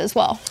lifted as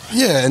well?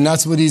 Yeah, and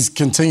that's what he's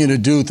continued to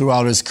do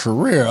throughout his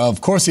career.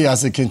 Of course, he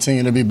has to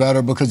continue to be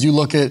better because you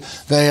look at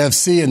the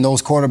AFC and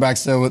those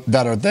quarterbacks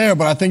that are there,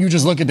 but I think you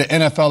just look at the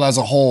NFL as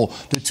a whole.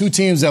 The 2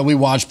 teams that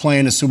we watched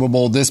playing the Super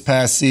Bowl this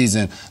past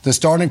season, the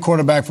starting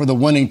quarterback for the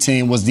winning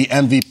team was the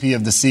MVP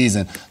of the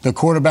season. The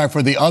quarterback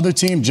for the other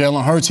team,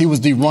 Jalen Hurts, he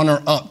was the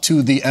runner-up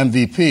to the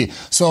MVP.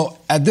 So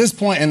at this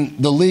point in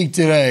the league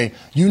today,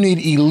 you need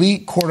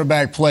elite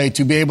quarterback play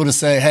to be able to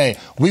say, hey,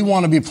 we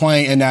want to be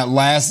playing in that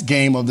last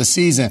game of the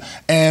season.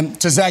 And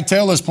to Zach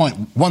Taylor's point,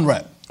 1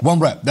 rep. 1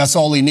 rep. That's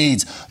all he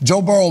needs.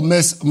 Joe Burrow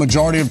missed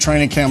majority of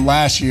training camp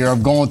last year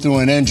of going through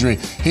an injury.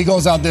 He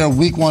goes out there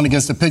week 1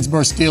 against the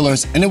Pittsburgh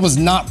Steelers, and it was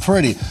not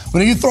pretty.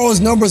 But if you throw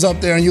his numbers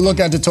up there and you look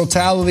at the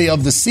totality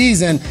of the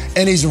season,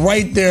 and he's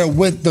right there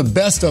with the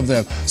best of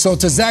them. So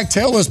to Zach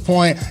Taylor's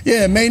point,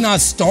 yeah, it may not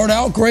start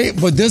out great,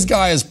 but this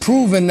guy has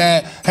proven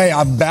that, hey,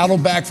 I've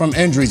battled back from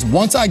injuries.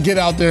 Once I get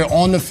out there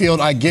on the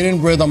field, I get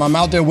in rhythm, I'm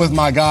out there with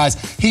my guys,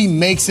 he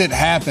makes it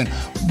happen.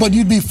 But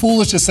you'd be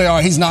foolish to say, all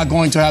right, he's not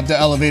going to have to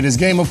elevate his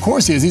game. Of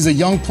course he is. He's a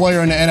young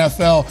player in the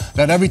NFL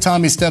that every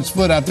time he steps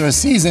foot after a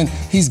season,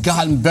 he's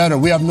gotten better.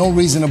 We have no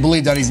reason to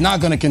believe that he's not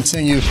going to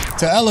continue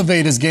to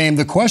elevate his game.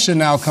 The question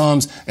now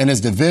comes in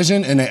his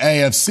division, in the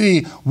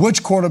AFC,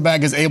 which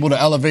quarterback is able to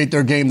elevate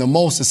their game the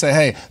most to say,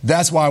 hey,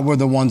 that's why we're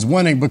the ones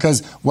winning?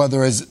 Because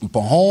whether it's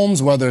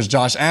Mahomes, whether it's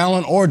Josh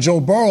Allen or Joe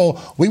Burrow,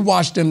 we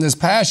watched them this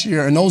past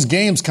year, and those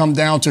games come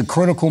down to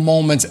critical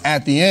moments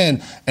at the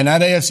end. In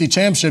that AFC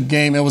Championship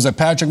game, it was a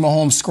Patrick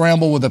Mahomes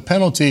scramble with a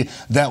penalty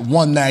that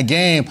won that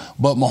game.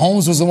 But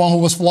Mahomes was the one who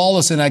was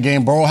flawless in that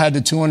game. Burrow had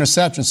the 2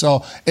 interceptions.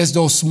 So it's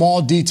those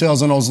small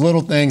details and those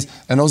little things,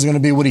 and those are going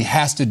to be what he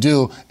has to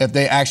do if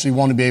they actually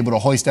want to be able to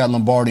hoist that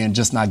Lombardi and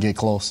just not get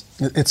close.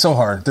 It's so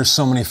hard. There's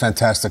so many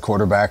fantastic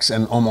quarterbacks,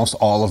 and almost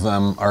all of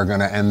them are going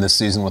to end this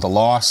season with a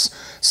loss.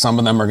 Some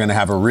of them are going to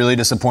have a really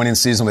disappointing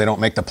season where they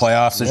don't make the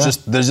playoffs.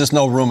 There's just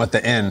no room at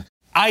the end.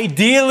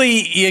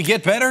 Ideally, you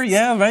get better.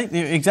 Yeah, right.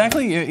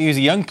 Exactly. He's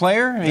a young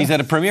player. He's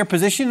at a premier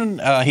position.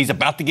 He's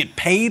about to get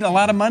paid a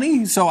lot of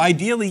money. So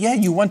ideally, yeah,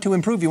 you want to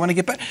improve. You want to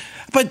get better.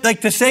 But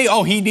like to say,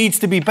 oh, he needs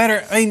to be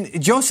better. I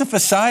mean, Joseph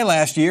Asai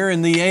last year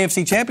in the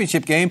AFC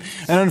Championship game,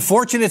 an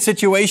unfortunate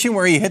situation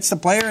where he hits the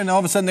player and all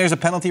of a sudden there's a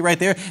penalty right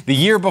there. The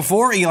year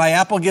before, Eli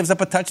Apple gives up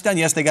a touchdown.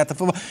 Yes, they got the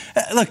football.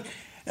 Look,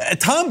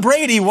 Tom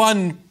Brady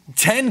won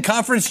 10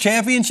 conference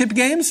championship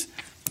games.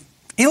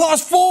 He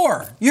lost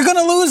 4. You're going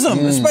to lose them,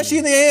 especially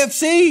in the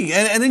AFC.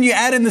 And then you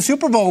add in the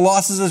Super Bowl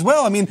losses as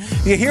well. I mean,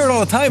 you hear it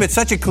all the time. It's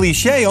such a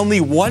cliche.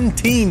 Only one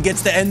team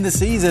gets to end the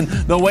season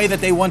the way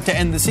that they want to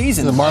end the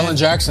season. The Marlon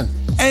Jackson.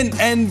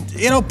 And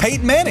you know,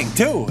 Peyton Manning,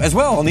 too, as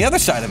well, on the other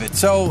side of it.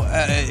 So,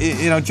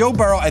 Joe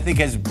Burrow, I think,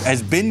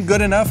 has been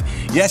good enough.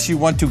 Yes, you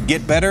want to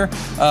get better,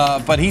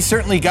 but he's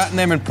certainly gotten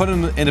them and put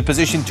them in a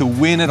position to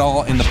win it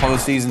all in the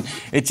postseason.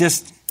 It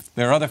just,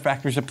 there are other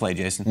factors at play,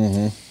 Jason.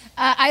 Mm-hmm.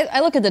 I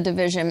look at the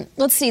division.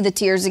 Let's see the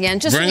tiers again,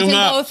 just Bring so we them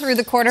can up. go through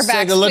the quarterbacks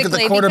Take a look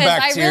quickly. at the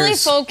quarterback because I really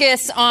tiers.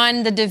 focus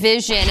on the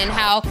division and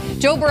how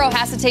Joe Burrow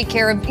has to take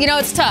care of. You know,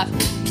 it's tough.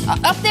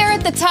 Up there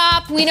at the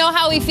top, we know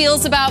how he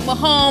feels about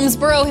Mahomes.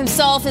 Burrow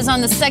himself is on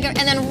the second,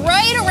 and then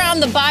right around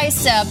the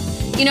bicep,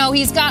 you know,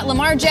 he's got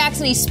Lamar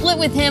Jackson. He split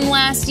with him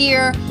last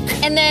year.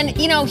 And then,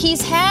 you know,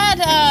 he's had,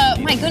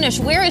 my goodness,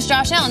 where is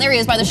Josh Allen? There he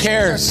is by the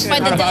shoulder. By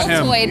the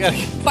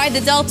deltoid. By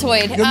the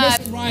deltoid. You're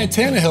missing Ryan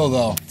Tannehill,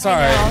 though. It's all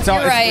right. You're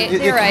right.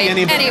 You're right.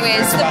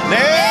 Anyways.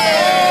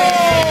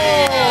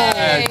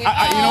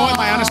 You know what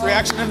my honest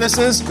reaction to this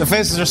is? The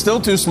faces are still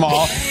too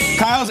small.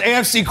 Kyle's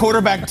AFC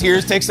quarterback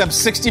tiers takes up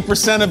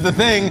 60% of the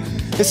thing.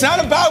 It's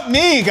not about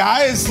me,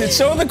 guys. It's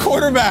so the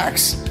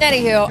quarterbacks.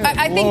 Anywho,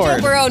 I think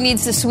Joe Burrow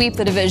needs to sweep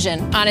the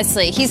division,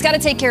 honestly. He's got to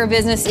take care of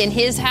business in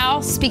his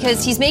house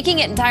because he's making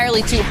it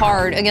entirely too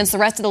hard against the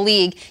rest of the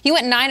league. He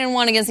went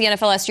 9-1 against the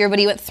NFL last year, but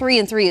he went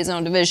 3-3 his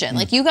own division.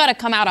 Like, you got to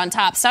come out on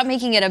top. Stop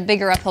making it a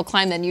bigger uphill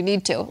climb than you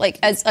need to, like,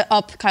 as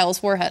up Kyle's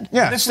forehead.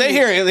 Yeah, stay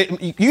here.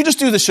 You just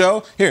do the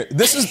show. Here,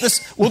 this.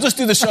 We'll just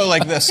do the show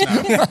like this now.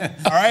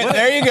 All right,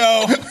 there you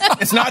go.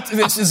 It's not.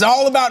 This is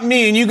all about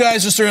me, and you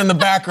guys just are in the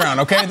background.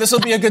 Okay, this will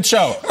be a good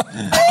show.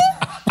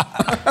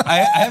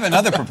 I have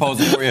another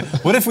proposal for you.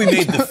 What if we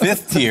made the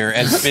 5th tier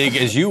as big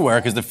as you were?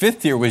 Because the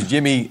 5th tier was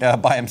Jimmy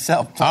by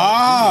himself.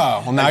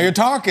 Well, now you're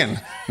talking.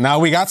 Now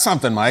we got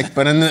something, Mike.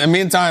 But in the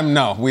meantime,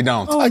 no, we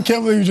don't. Oh, I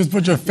can't believe you just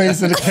put your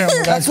face in the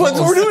camera. That's what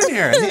we're doing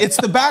here. It's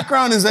the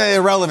background is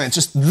irrelevant.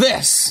 Just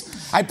this.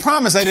 I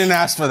promise I didn't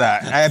ask for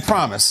that. I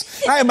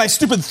promise. I have my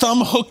stupid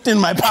thumb hooked in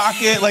my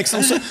pocket like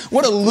some sort.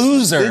 What a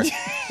loser.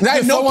 I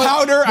have no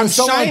powder. I'm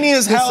shiny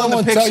as hell in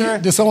the picture.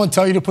 Did someone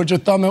tell you to put your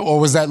thumb in, or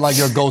was that like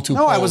your go-to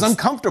No, pose? I was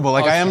uncomfortable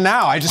like I am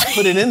now. I just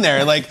put it in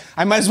there. Like,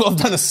 I might as well have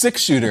done a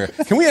 6-shooter.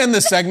 Can we end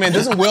this segment?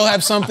 Doesn't Will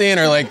have something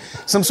or like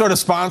some sort of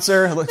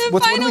sponsor? What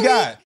do we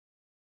got?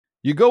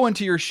 You go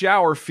into your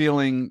shower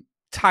feeling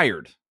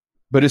tired,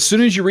 but as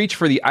soon as you reach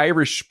for the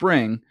Irish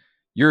Spring,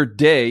 your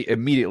day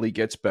immediately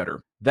gets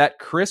better. That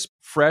crisp,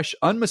 fresh,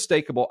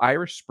 unmistakable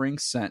Irish Spring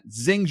scent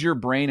zings your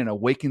brain and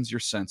awakens your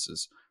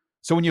senses.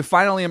 So when you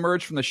finally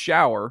emerge from the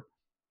shower,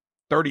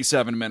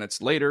 37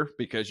 minutes later,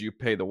 because you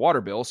pay the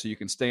water bill so you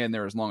can stay in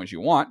there as long as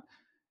you want,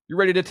 you're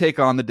ready to take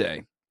on the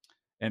day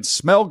and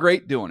smell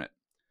great doing it.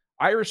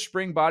 Irish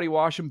Spring Body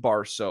Wash and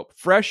Bar Soap.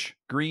 Fresh,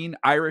 green,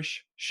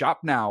 Irish. Shop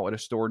now at a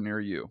store near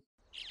you.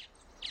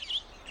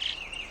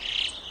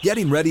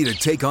 Getting ready to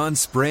take on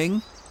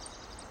spring?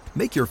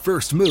 Make your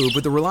first move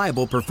with the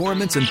reliable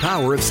performance and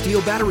power of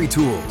Steel battery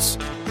tools.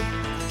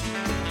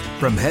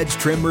 From hedge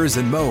trimmers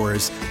and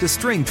mowers to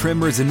string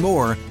trimmers and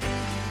more,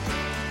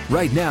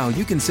 right now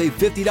you can save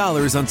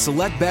 $50 on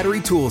select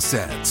battery tool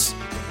sets.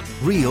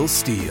 real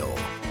STIHL.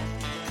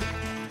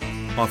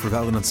 Offer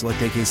valid on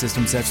select AK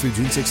system sets through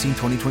June 16,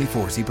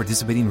 2024. See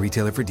participating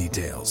retailer for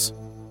details.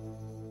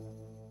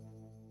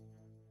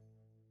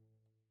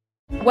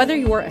 Whether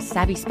you're a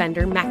savvy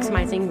spender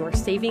maximizing your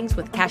savings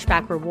with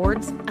cashback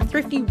rewards, a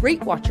thrifty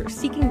rate watcher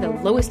seeking the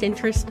lowest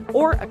interest,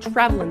 or a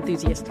travel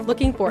enthusiast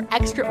looking for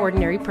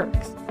extraordinary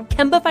perks,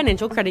 Kemba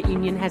Financial Credit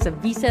Union has a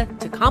visa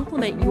to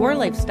complement your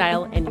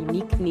lifestyle and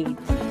unique needs.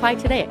 Apply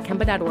today at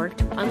Kemba.org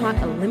to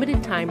unlock a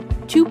limited time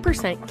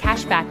 2%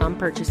 cash back on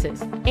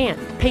purchases and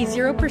pay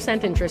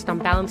 0% interest on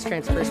balance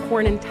transfers for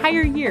an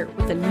entire year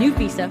with a new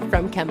visa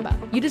from Kemba.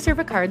 You deserve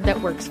a card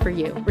that works for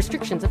you.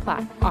 Restrictions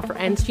apply. Offer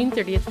ends June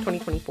 30th,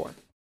 2024.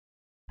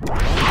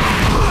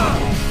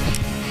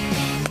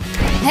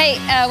 Hey,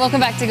 welcome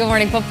back to Good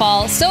Morning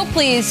Football. So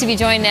pleased to be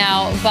joined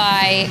now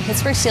by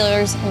Pittsburgh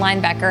Steelers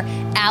linebacker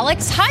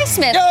Alex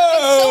Highsmith.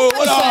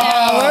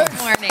 Good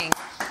morning.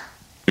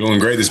 Doing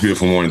great this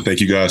beautiful morning. Thank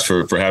you guys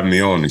for having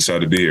me on. Excited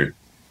to be here.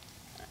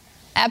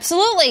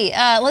 Absolutely.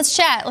 Let's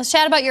chat. Let's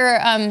chat about your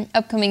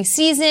upcoming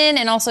season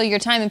and also your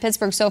time in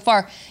Pittsburgh so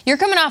far. You're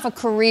coming off a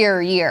career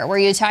year where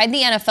you tied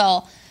the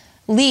NFL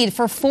lead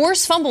for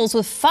forced fumbles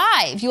with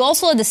 5. You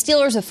also led the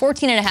Steelers with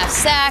 14.5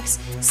 sacks,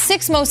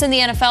 6 most in the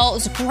NFL. It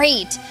was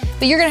great.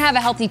 But you're going to have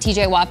a healthy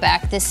TJ Watt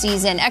back this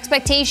season.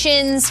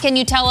 Expectations, can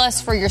you tell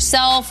us for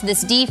yourself,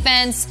 this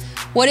defense?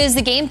 What is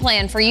the game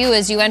plan for you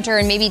as you enter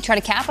and maybe try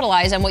to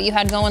capitalize on what you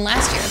had going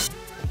last year?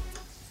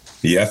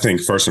 Yeah, I think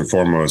first and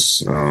foremost,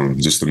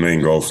 just the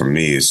main goal for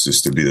me is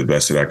just to be the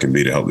best that I can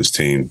be to help this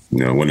team,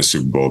 win the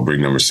Super Bowl,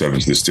 bring number 7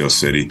 to the Steel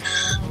City.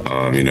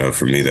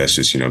 For me, that's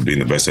just, being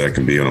the best that I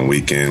can be on a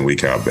week in,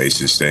 week out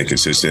basis, staying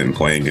consistent and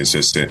playing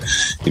consistent.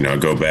 I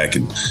go back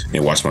and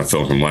watch my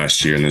film from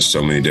last year, and there's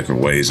so many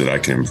different ways that I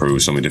can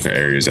improve, so many different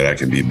areas that I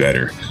can be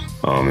better.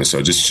 And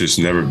so just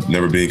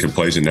never being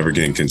complacent, never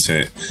getting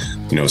content,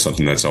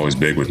 something that's always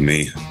big with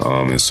me.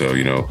 And so,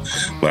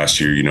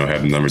 last year,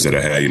 having the numbers that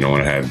I had, I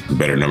want to have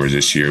better numbers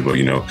this year, but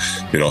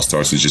it all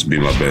starts with just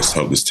being my best,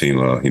 help this team,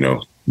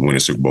 win a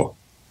Super Bowl.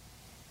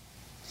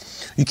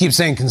 You keep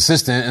saying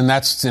consistent, and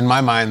that's, in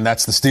my mind,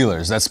 that's the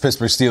Steelers. That's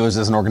Pittsburgh Steelers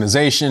as an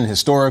organization,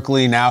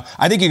 historically. Now,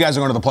 I think you guys are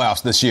going to the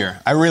playoffs this year.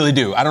 I really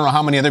do. I don't know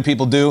how many other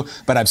people do,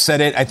 but I've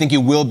said it. I think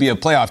you will be a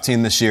playoff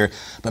team this year.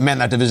 But, man,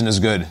 that division is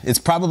good. It's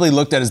probably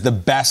looked at as the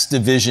best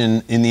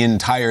division in the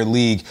entire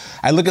league.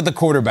 I look at the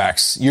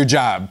quarterbacks, your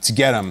job to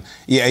get them.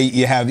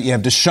 You have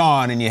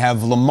Deshaun, and you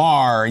have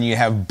Lamar, and you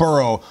have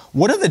Burrow.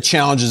 What are the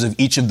challenges of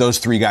each of those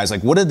 3 guys?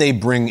 Like, what do they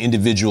bring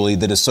individually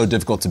that is so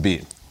difficult to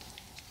beat?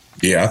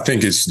 Yeah, I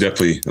think it's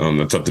definitely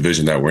a tough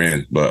division that we're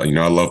in. But,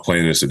 I love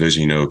playing this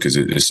division, because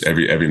it's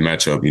every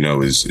matchup,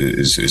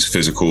 is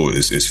physical,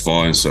 is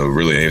fun. So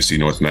really AFC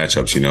North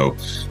matchups,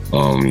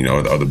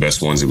 are the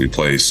best ones that we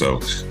play. So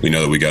we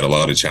know that we got a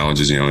lot of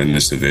challenges, in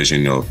this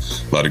division, a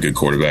lot of good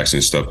quarterbacks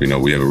and stuff. We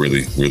have a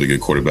really, really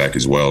good quarterback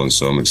as well. And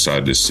so I'm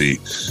excited to see,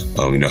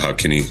 how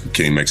Kenny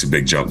makes a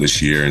big jump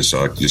this year. And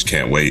so I just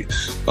can't wait,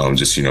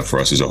 for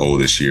us as a whole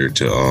this year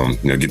to,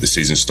 get the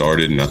season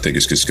started. And I think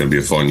it's just going to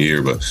be a fun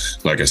year. But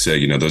like I said,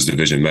 those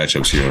division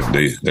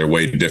matchups, they're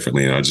weighed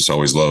differently. And I just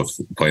always love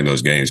playing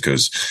those games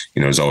because,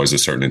 there's always a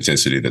certain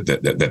intensity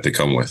that they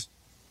come with.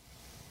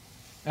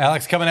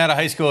 Alex, coming out of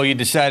high school, you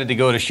decided to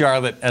go to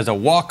Charlotte as a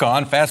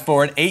walk-on. Fast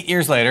forward 8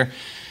 years later,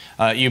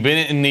 you've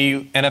been in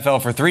the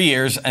NFL for 3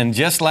 years, and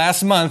just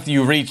last month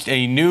you reached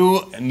a new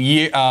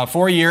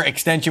 4-year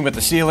extension with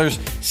the Steelers,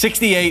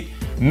 $68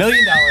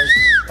 million.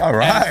 All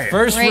right.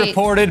 First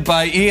reported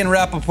by Ian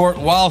Rappaport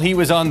while he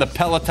was on the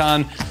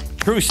Peloton.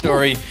 True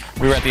story.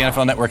 We were at the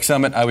NFL Network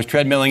Summit. I was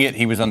treadmilling it.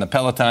 He was on the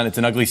Peloton. It's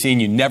an ugly scene.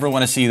 You never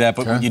want to see that.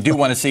 But what you do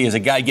want to see is a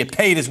guy get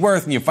paid his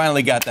worth, and you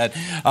finally got that.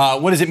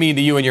 What does it mean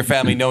to you and your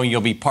family knowing you'll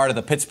be part of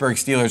the Pittsburgh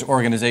Steelers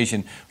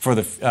organization for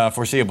the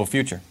foreseeable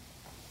future?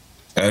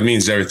 It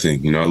means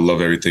everything. I love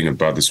everything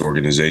about this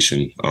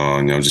organization.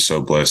 I'm just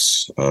so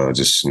blessed.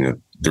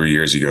 3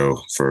 years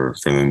ago for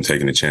them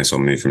taking a chance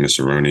on me, for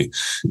Mr. Rooney,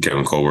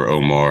 Kevin Colbert,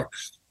 Omar,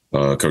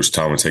 Coach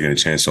Tomlin taking a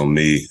chance on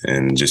me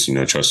and just,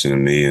 trusting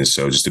in me. And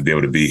so just to be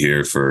able to be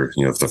here for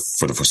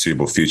the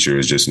foreseeable future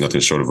is just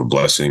nothing short of a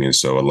blessing. And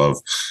so I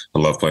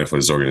love playing for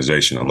this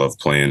organization. I love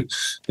playing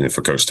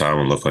for Coach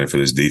Tomlin. I love playing for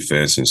this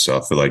defense. And so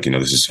I feel like,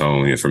 this is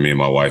home. For me and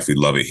my wife, we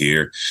love it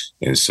here.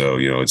 And so,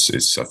 I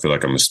feel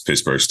like I'm a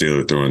Pittsburgh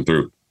Steeler through and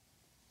through.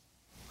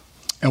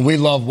 And we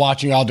love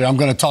watching you out there. I'm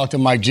going to talk to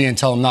Mike G and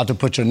tell him not to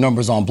put your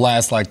numbers on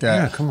blast like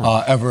that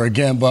ever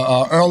again.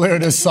 But earlier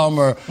this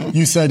summer,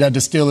 you said that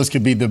the Steelers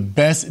could be the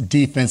best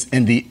defense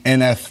in the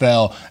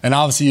NFL. And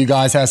obviously you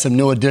guys had some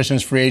new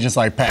additions, free agents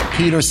like Pat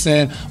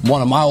Peterson,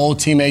 one of my old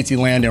teammates,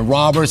 Landon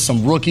Roberts,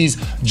 some rookies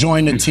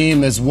joined the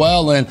team as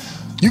well. And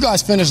you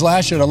guys finished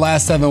last year, the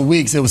last 7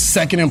 weeks. It was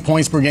second in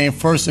points per game,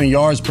 first in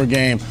yards per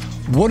game.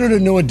 What are the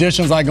new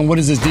additions like, and what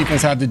does this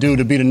defense have to do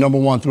to be the number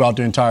one throughout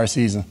the entire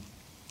season?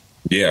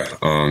 Yeah,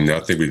 I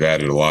think we've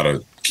added a lot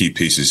of key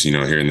pieces,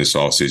 here in this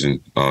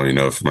offseason.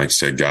 Like I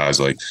said, guys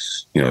like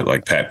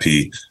Pat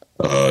P,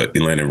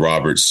 Landon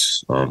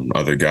Roberts,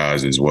 other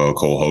guys as well,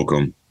 Cole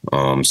Holcomb,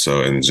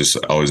 So, and just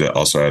always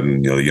also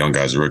having, the young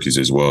guys, the rookies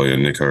as well,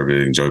 Nick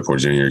Herbig, Joey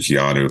Porter Jr.,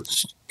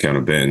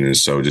 Keanu Benton. And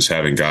so just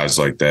having guys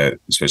like that,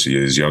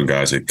 especially as young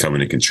guys that come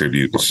in and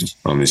contribute,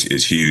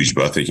 is huge.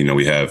 But I think,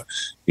 we have,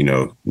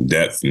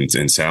 depth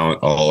and talent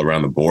all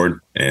around the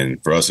board.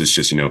 And for us, it's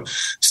just,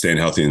 staying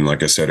healthy. And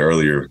like I said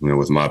earlier,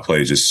 with my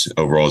play, just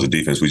overall as a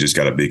defense, we just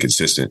got to be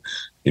consistent.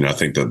 I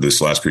think that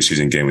this last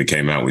preseason game we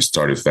came out, we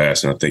started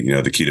fast. And I think,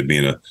 the key to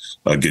being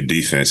a good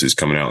defense is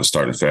coming out and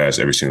starting fast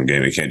every single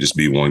game. It can't just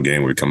be one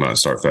game where we come out and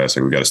start fast.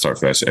 Like, we got to start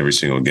fast every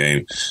single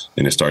game.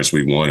 And it starts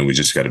week 1, and we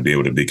just got to be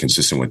able to be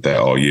consistent with that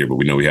all year. But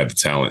we know we have the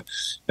talent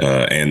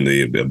and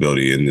the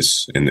ability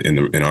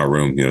in our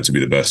room, to be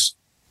the best.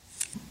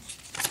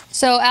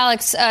 So,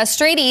 Alex,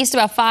 straight east,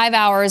 about 5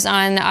 hours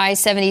on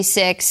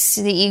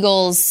I-76, the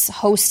Eagles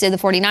hosted the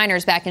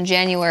 49ers back in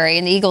January,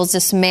 and the Eagles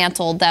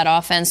dismantled that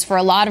offense for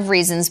a lot of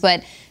reasons.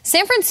 But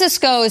San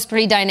Francisco is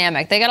pretty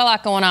dynamic. They got a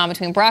lot going on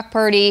between Brock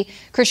Purdy,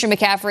 Christian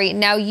McCaffrey.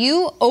 Now,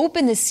 you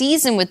open the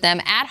season with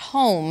them at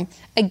home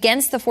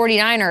against the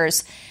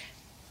 49ers.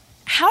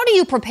 How do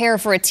you prepare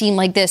for a team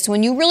like this?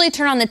 When you really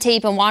turn on the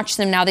tape and watch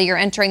them now that you're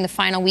entering the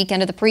final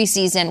weekend of the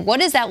preseason, what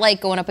is that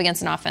like going up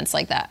against an offense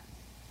like that?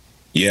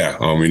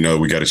 Yeah, we know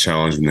we got a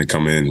challenge when they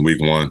come in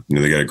week 1.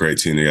 They got a great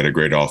team. They got a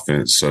great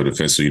offense. So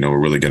defensively, we're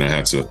really going to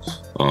have to,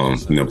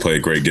 play a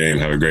great game,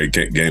 have a great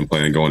game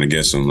plan going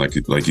against them. Like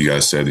you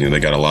guys said, they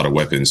got a lot of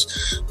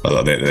weapons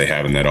that they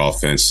have in that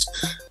offense.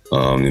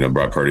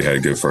 Brock Purdy had a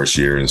good first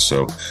year, and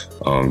so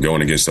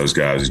going against those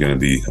guys is going to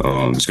be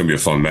it's going to be a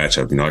fun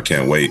matchup. I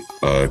can't wait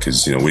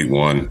because week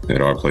 1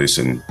 at our place,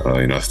 and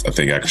I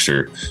think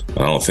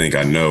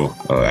I know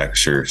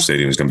Acrisure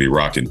Stadium is going to be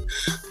rocking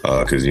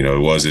because it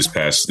was this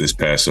past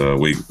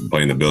week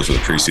playing the Bills for the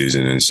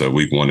preseason, and so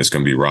week 1 is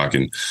going to be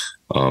rocking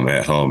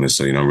at home, and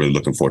so I'm really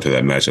looking forward to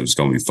that matchup. It's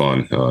going to be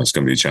fun. It's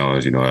going to be a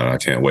challenge. I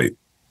can't wait.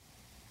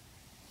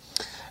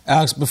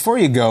 Alex, before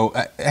you go,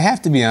 I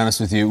have to be honest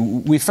with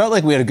you. We felt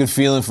like we had a good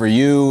feeling for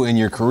you and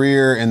your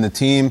career and the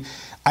team.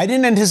 I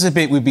didn't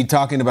anticipate we'd be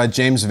talking about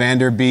James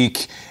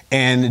Vanderbeek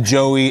and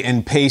Joey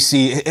and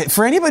Pacey.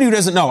 For anybody who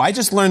doesn't know, I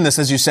just learned this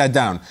as you sat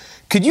down.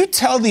 Could you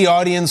tell the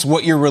audience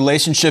what your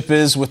relationship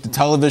is with the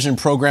television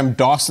program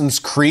Dawson's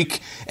Creek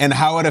and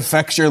how it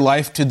affects your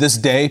life to this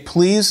day,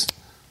 please?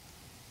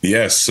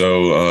 Yes.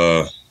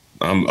 So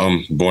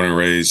I'm born and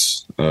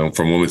raised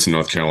from Wilmington,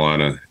 North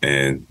Carolina,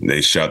 and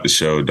they shot the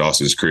show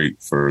Dawson's Creek.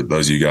 For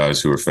those of you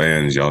guys who are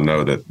fans, y'all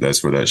know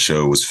that's where that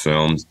show was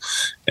filmed.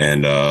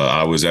 And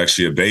I was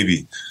actually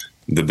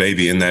the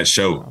baby in that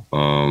show.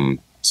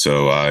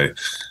 So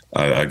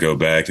I go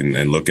back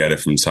and look at it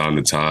from time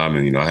to time.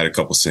 And, I had a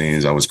couple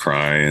scenes. I was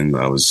crying.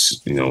 I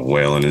was,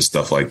 wailing and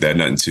stuff like that.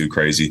 Nothing too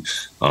crazy.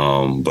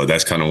 But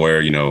that's kind of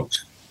where,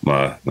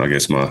 my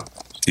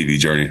TV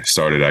journey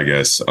started, I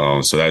guess.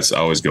 So I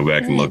always go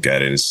back and look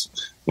at it. It's,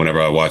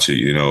 whenever I watch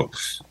it,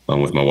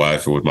 with my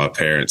wife or with my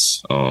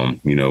parents,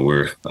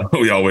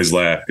 we always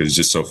laugh because it's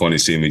just so funny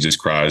seeing me just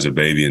cry as a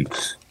baby. And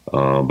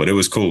but it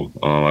was cool.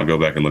 I go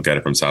back and look at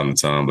it from time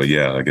to time. But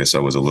yeah, I guess I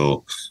was a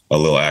little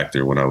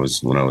actor when I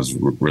was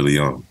really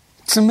young.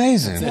 It's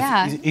amazing.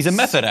 Yeah. He's a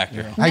method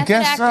actor. I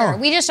guess so.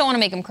 We just don't want to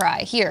make him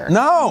cry here.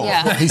 No.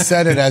 Yeah. He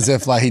said it as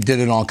if he did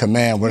it on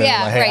command. Hey,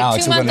 right.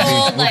 Alex, we're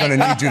going to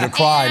need you to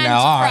cry now.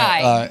 All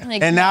right.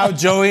 And now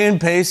Joey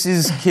and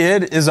Pacey's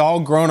kid is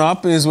all grown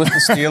up, is with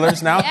the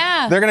Steelers now.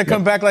 Yeah. They're going to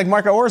come back like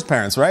Mark Orr's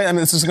parents, right? I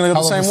mean, this is going to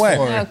go the same way.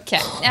 Okay.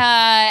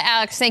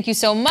 Alex, thank you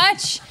so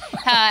much.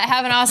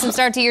 Have an awesome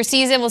start to your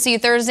season. We'll see you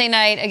Thursday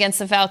night against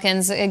the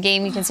Falcons, a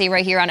game you can see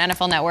right here on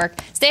NFL Network.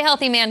 Stay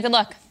healthy, man. Good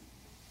luck.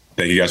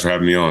 Thank you guys for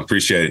having me on.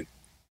 Appreciate it.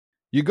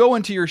 You go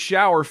into your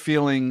shower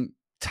feeling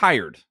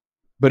tired,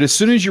 but as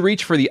soon as you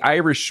reach for the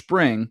Irish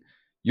Spring,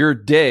 your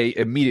day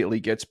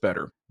immediately gets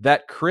better.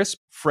 That crisp,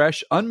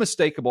 fresh,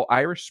 unmistakable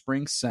Irish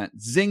Spring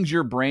scent zings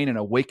your brain and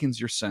awakens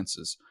your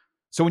senses.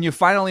 So when you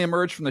finally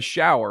emerge from the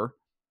shower,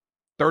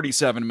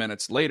 37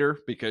 minutes later,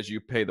 because you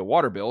pay the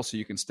water bill so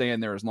you can stay in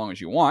there as long as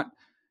you want,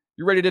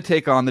 you're ready to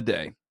take on the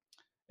day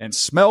and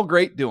smell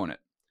great doing it.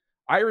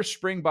 Irish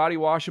Spring Body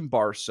Wash and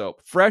Bar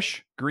Soap.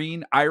 Fresh,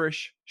 green,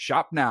 Irish.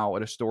 Shop now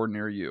at a store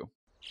near you.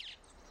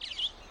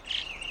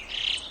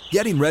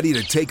 Getting ready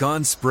to take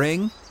on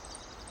spring?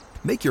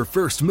 Make your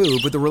first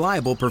move with the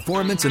reliable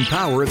performance and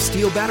power of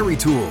Steel battery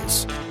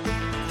tools.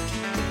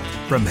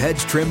 From hedge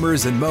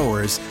trimmers and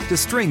mowers to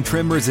string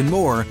trimmers and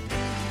more,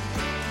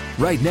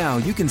 right now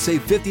you can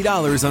save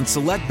 $50 on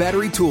select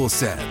battery tool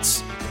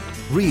sets.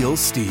 Real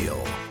Steel.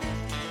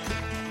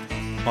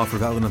 Offer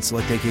valid on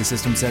select AK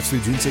system sets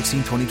through June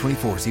 16,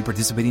 2024. See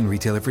participating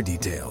retailer for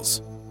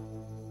details.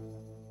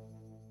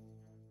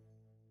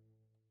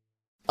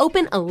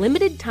 Open a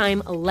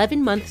limited-time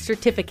 11-month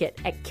certificate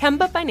at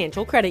Kemba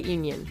Financial Credit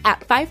Union.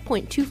 At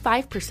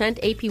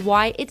 5.25%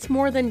 APY, it's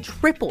more than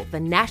triple the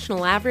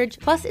national average,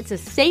 plus it's a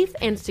safe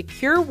and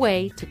secure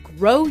way to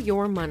grow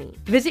your money.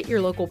 Visit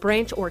your local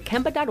branch or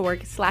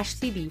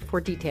kemba.org/CD for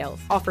details.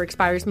 Offer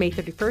expires May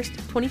 31st,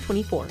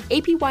 2024.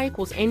 APY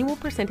equals annual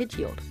percentage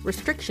yield.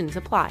 Restrictions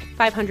apply.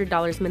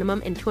 $500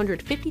 minimum and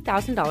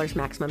 $250,000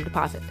 maximum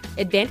deposit.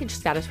 Advantage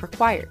status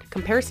required.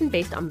 Comparison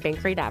based on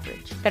bank rate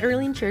average.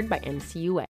 Federally insured by NCUA.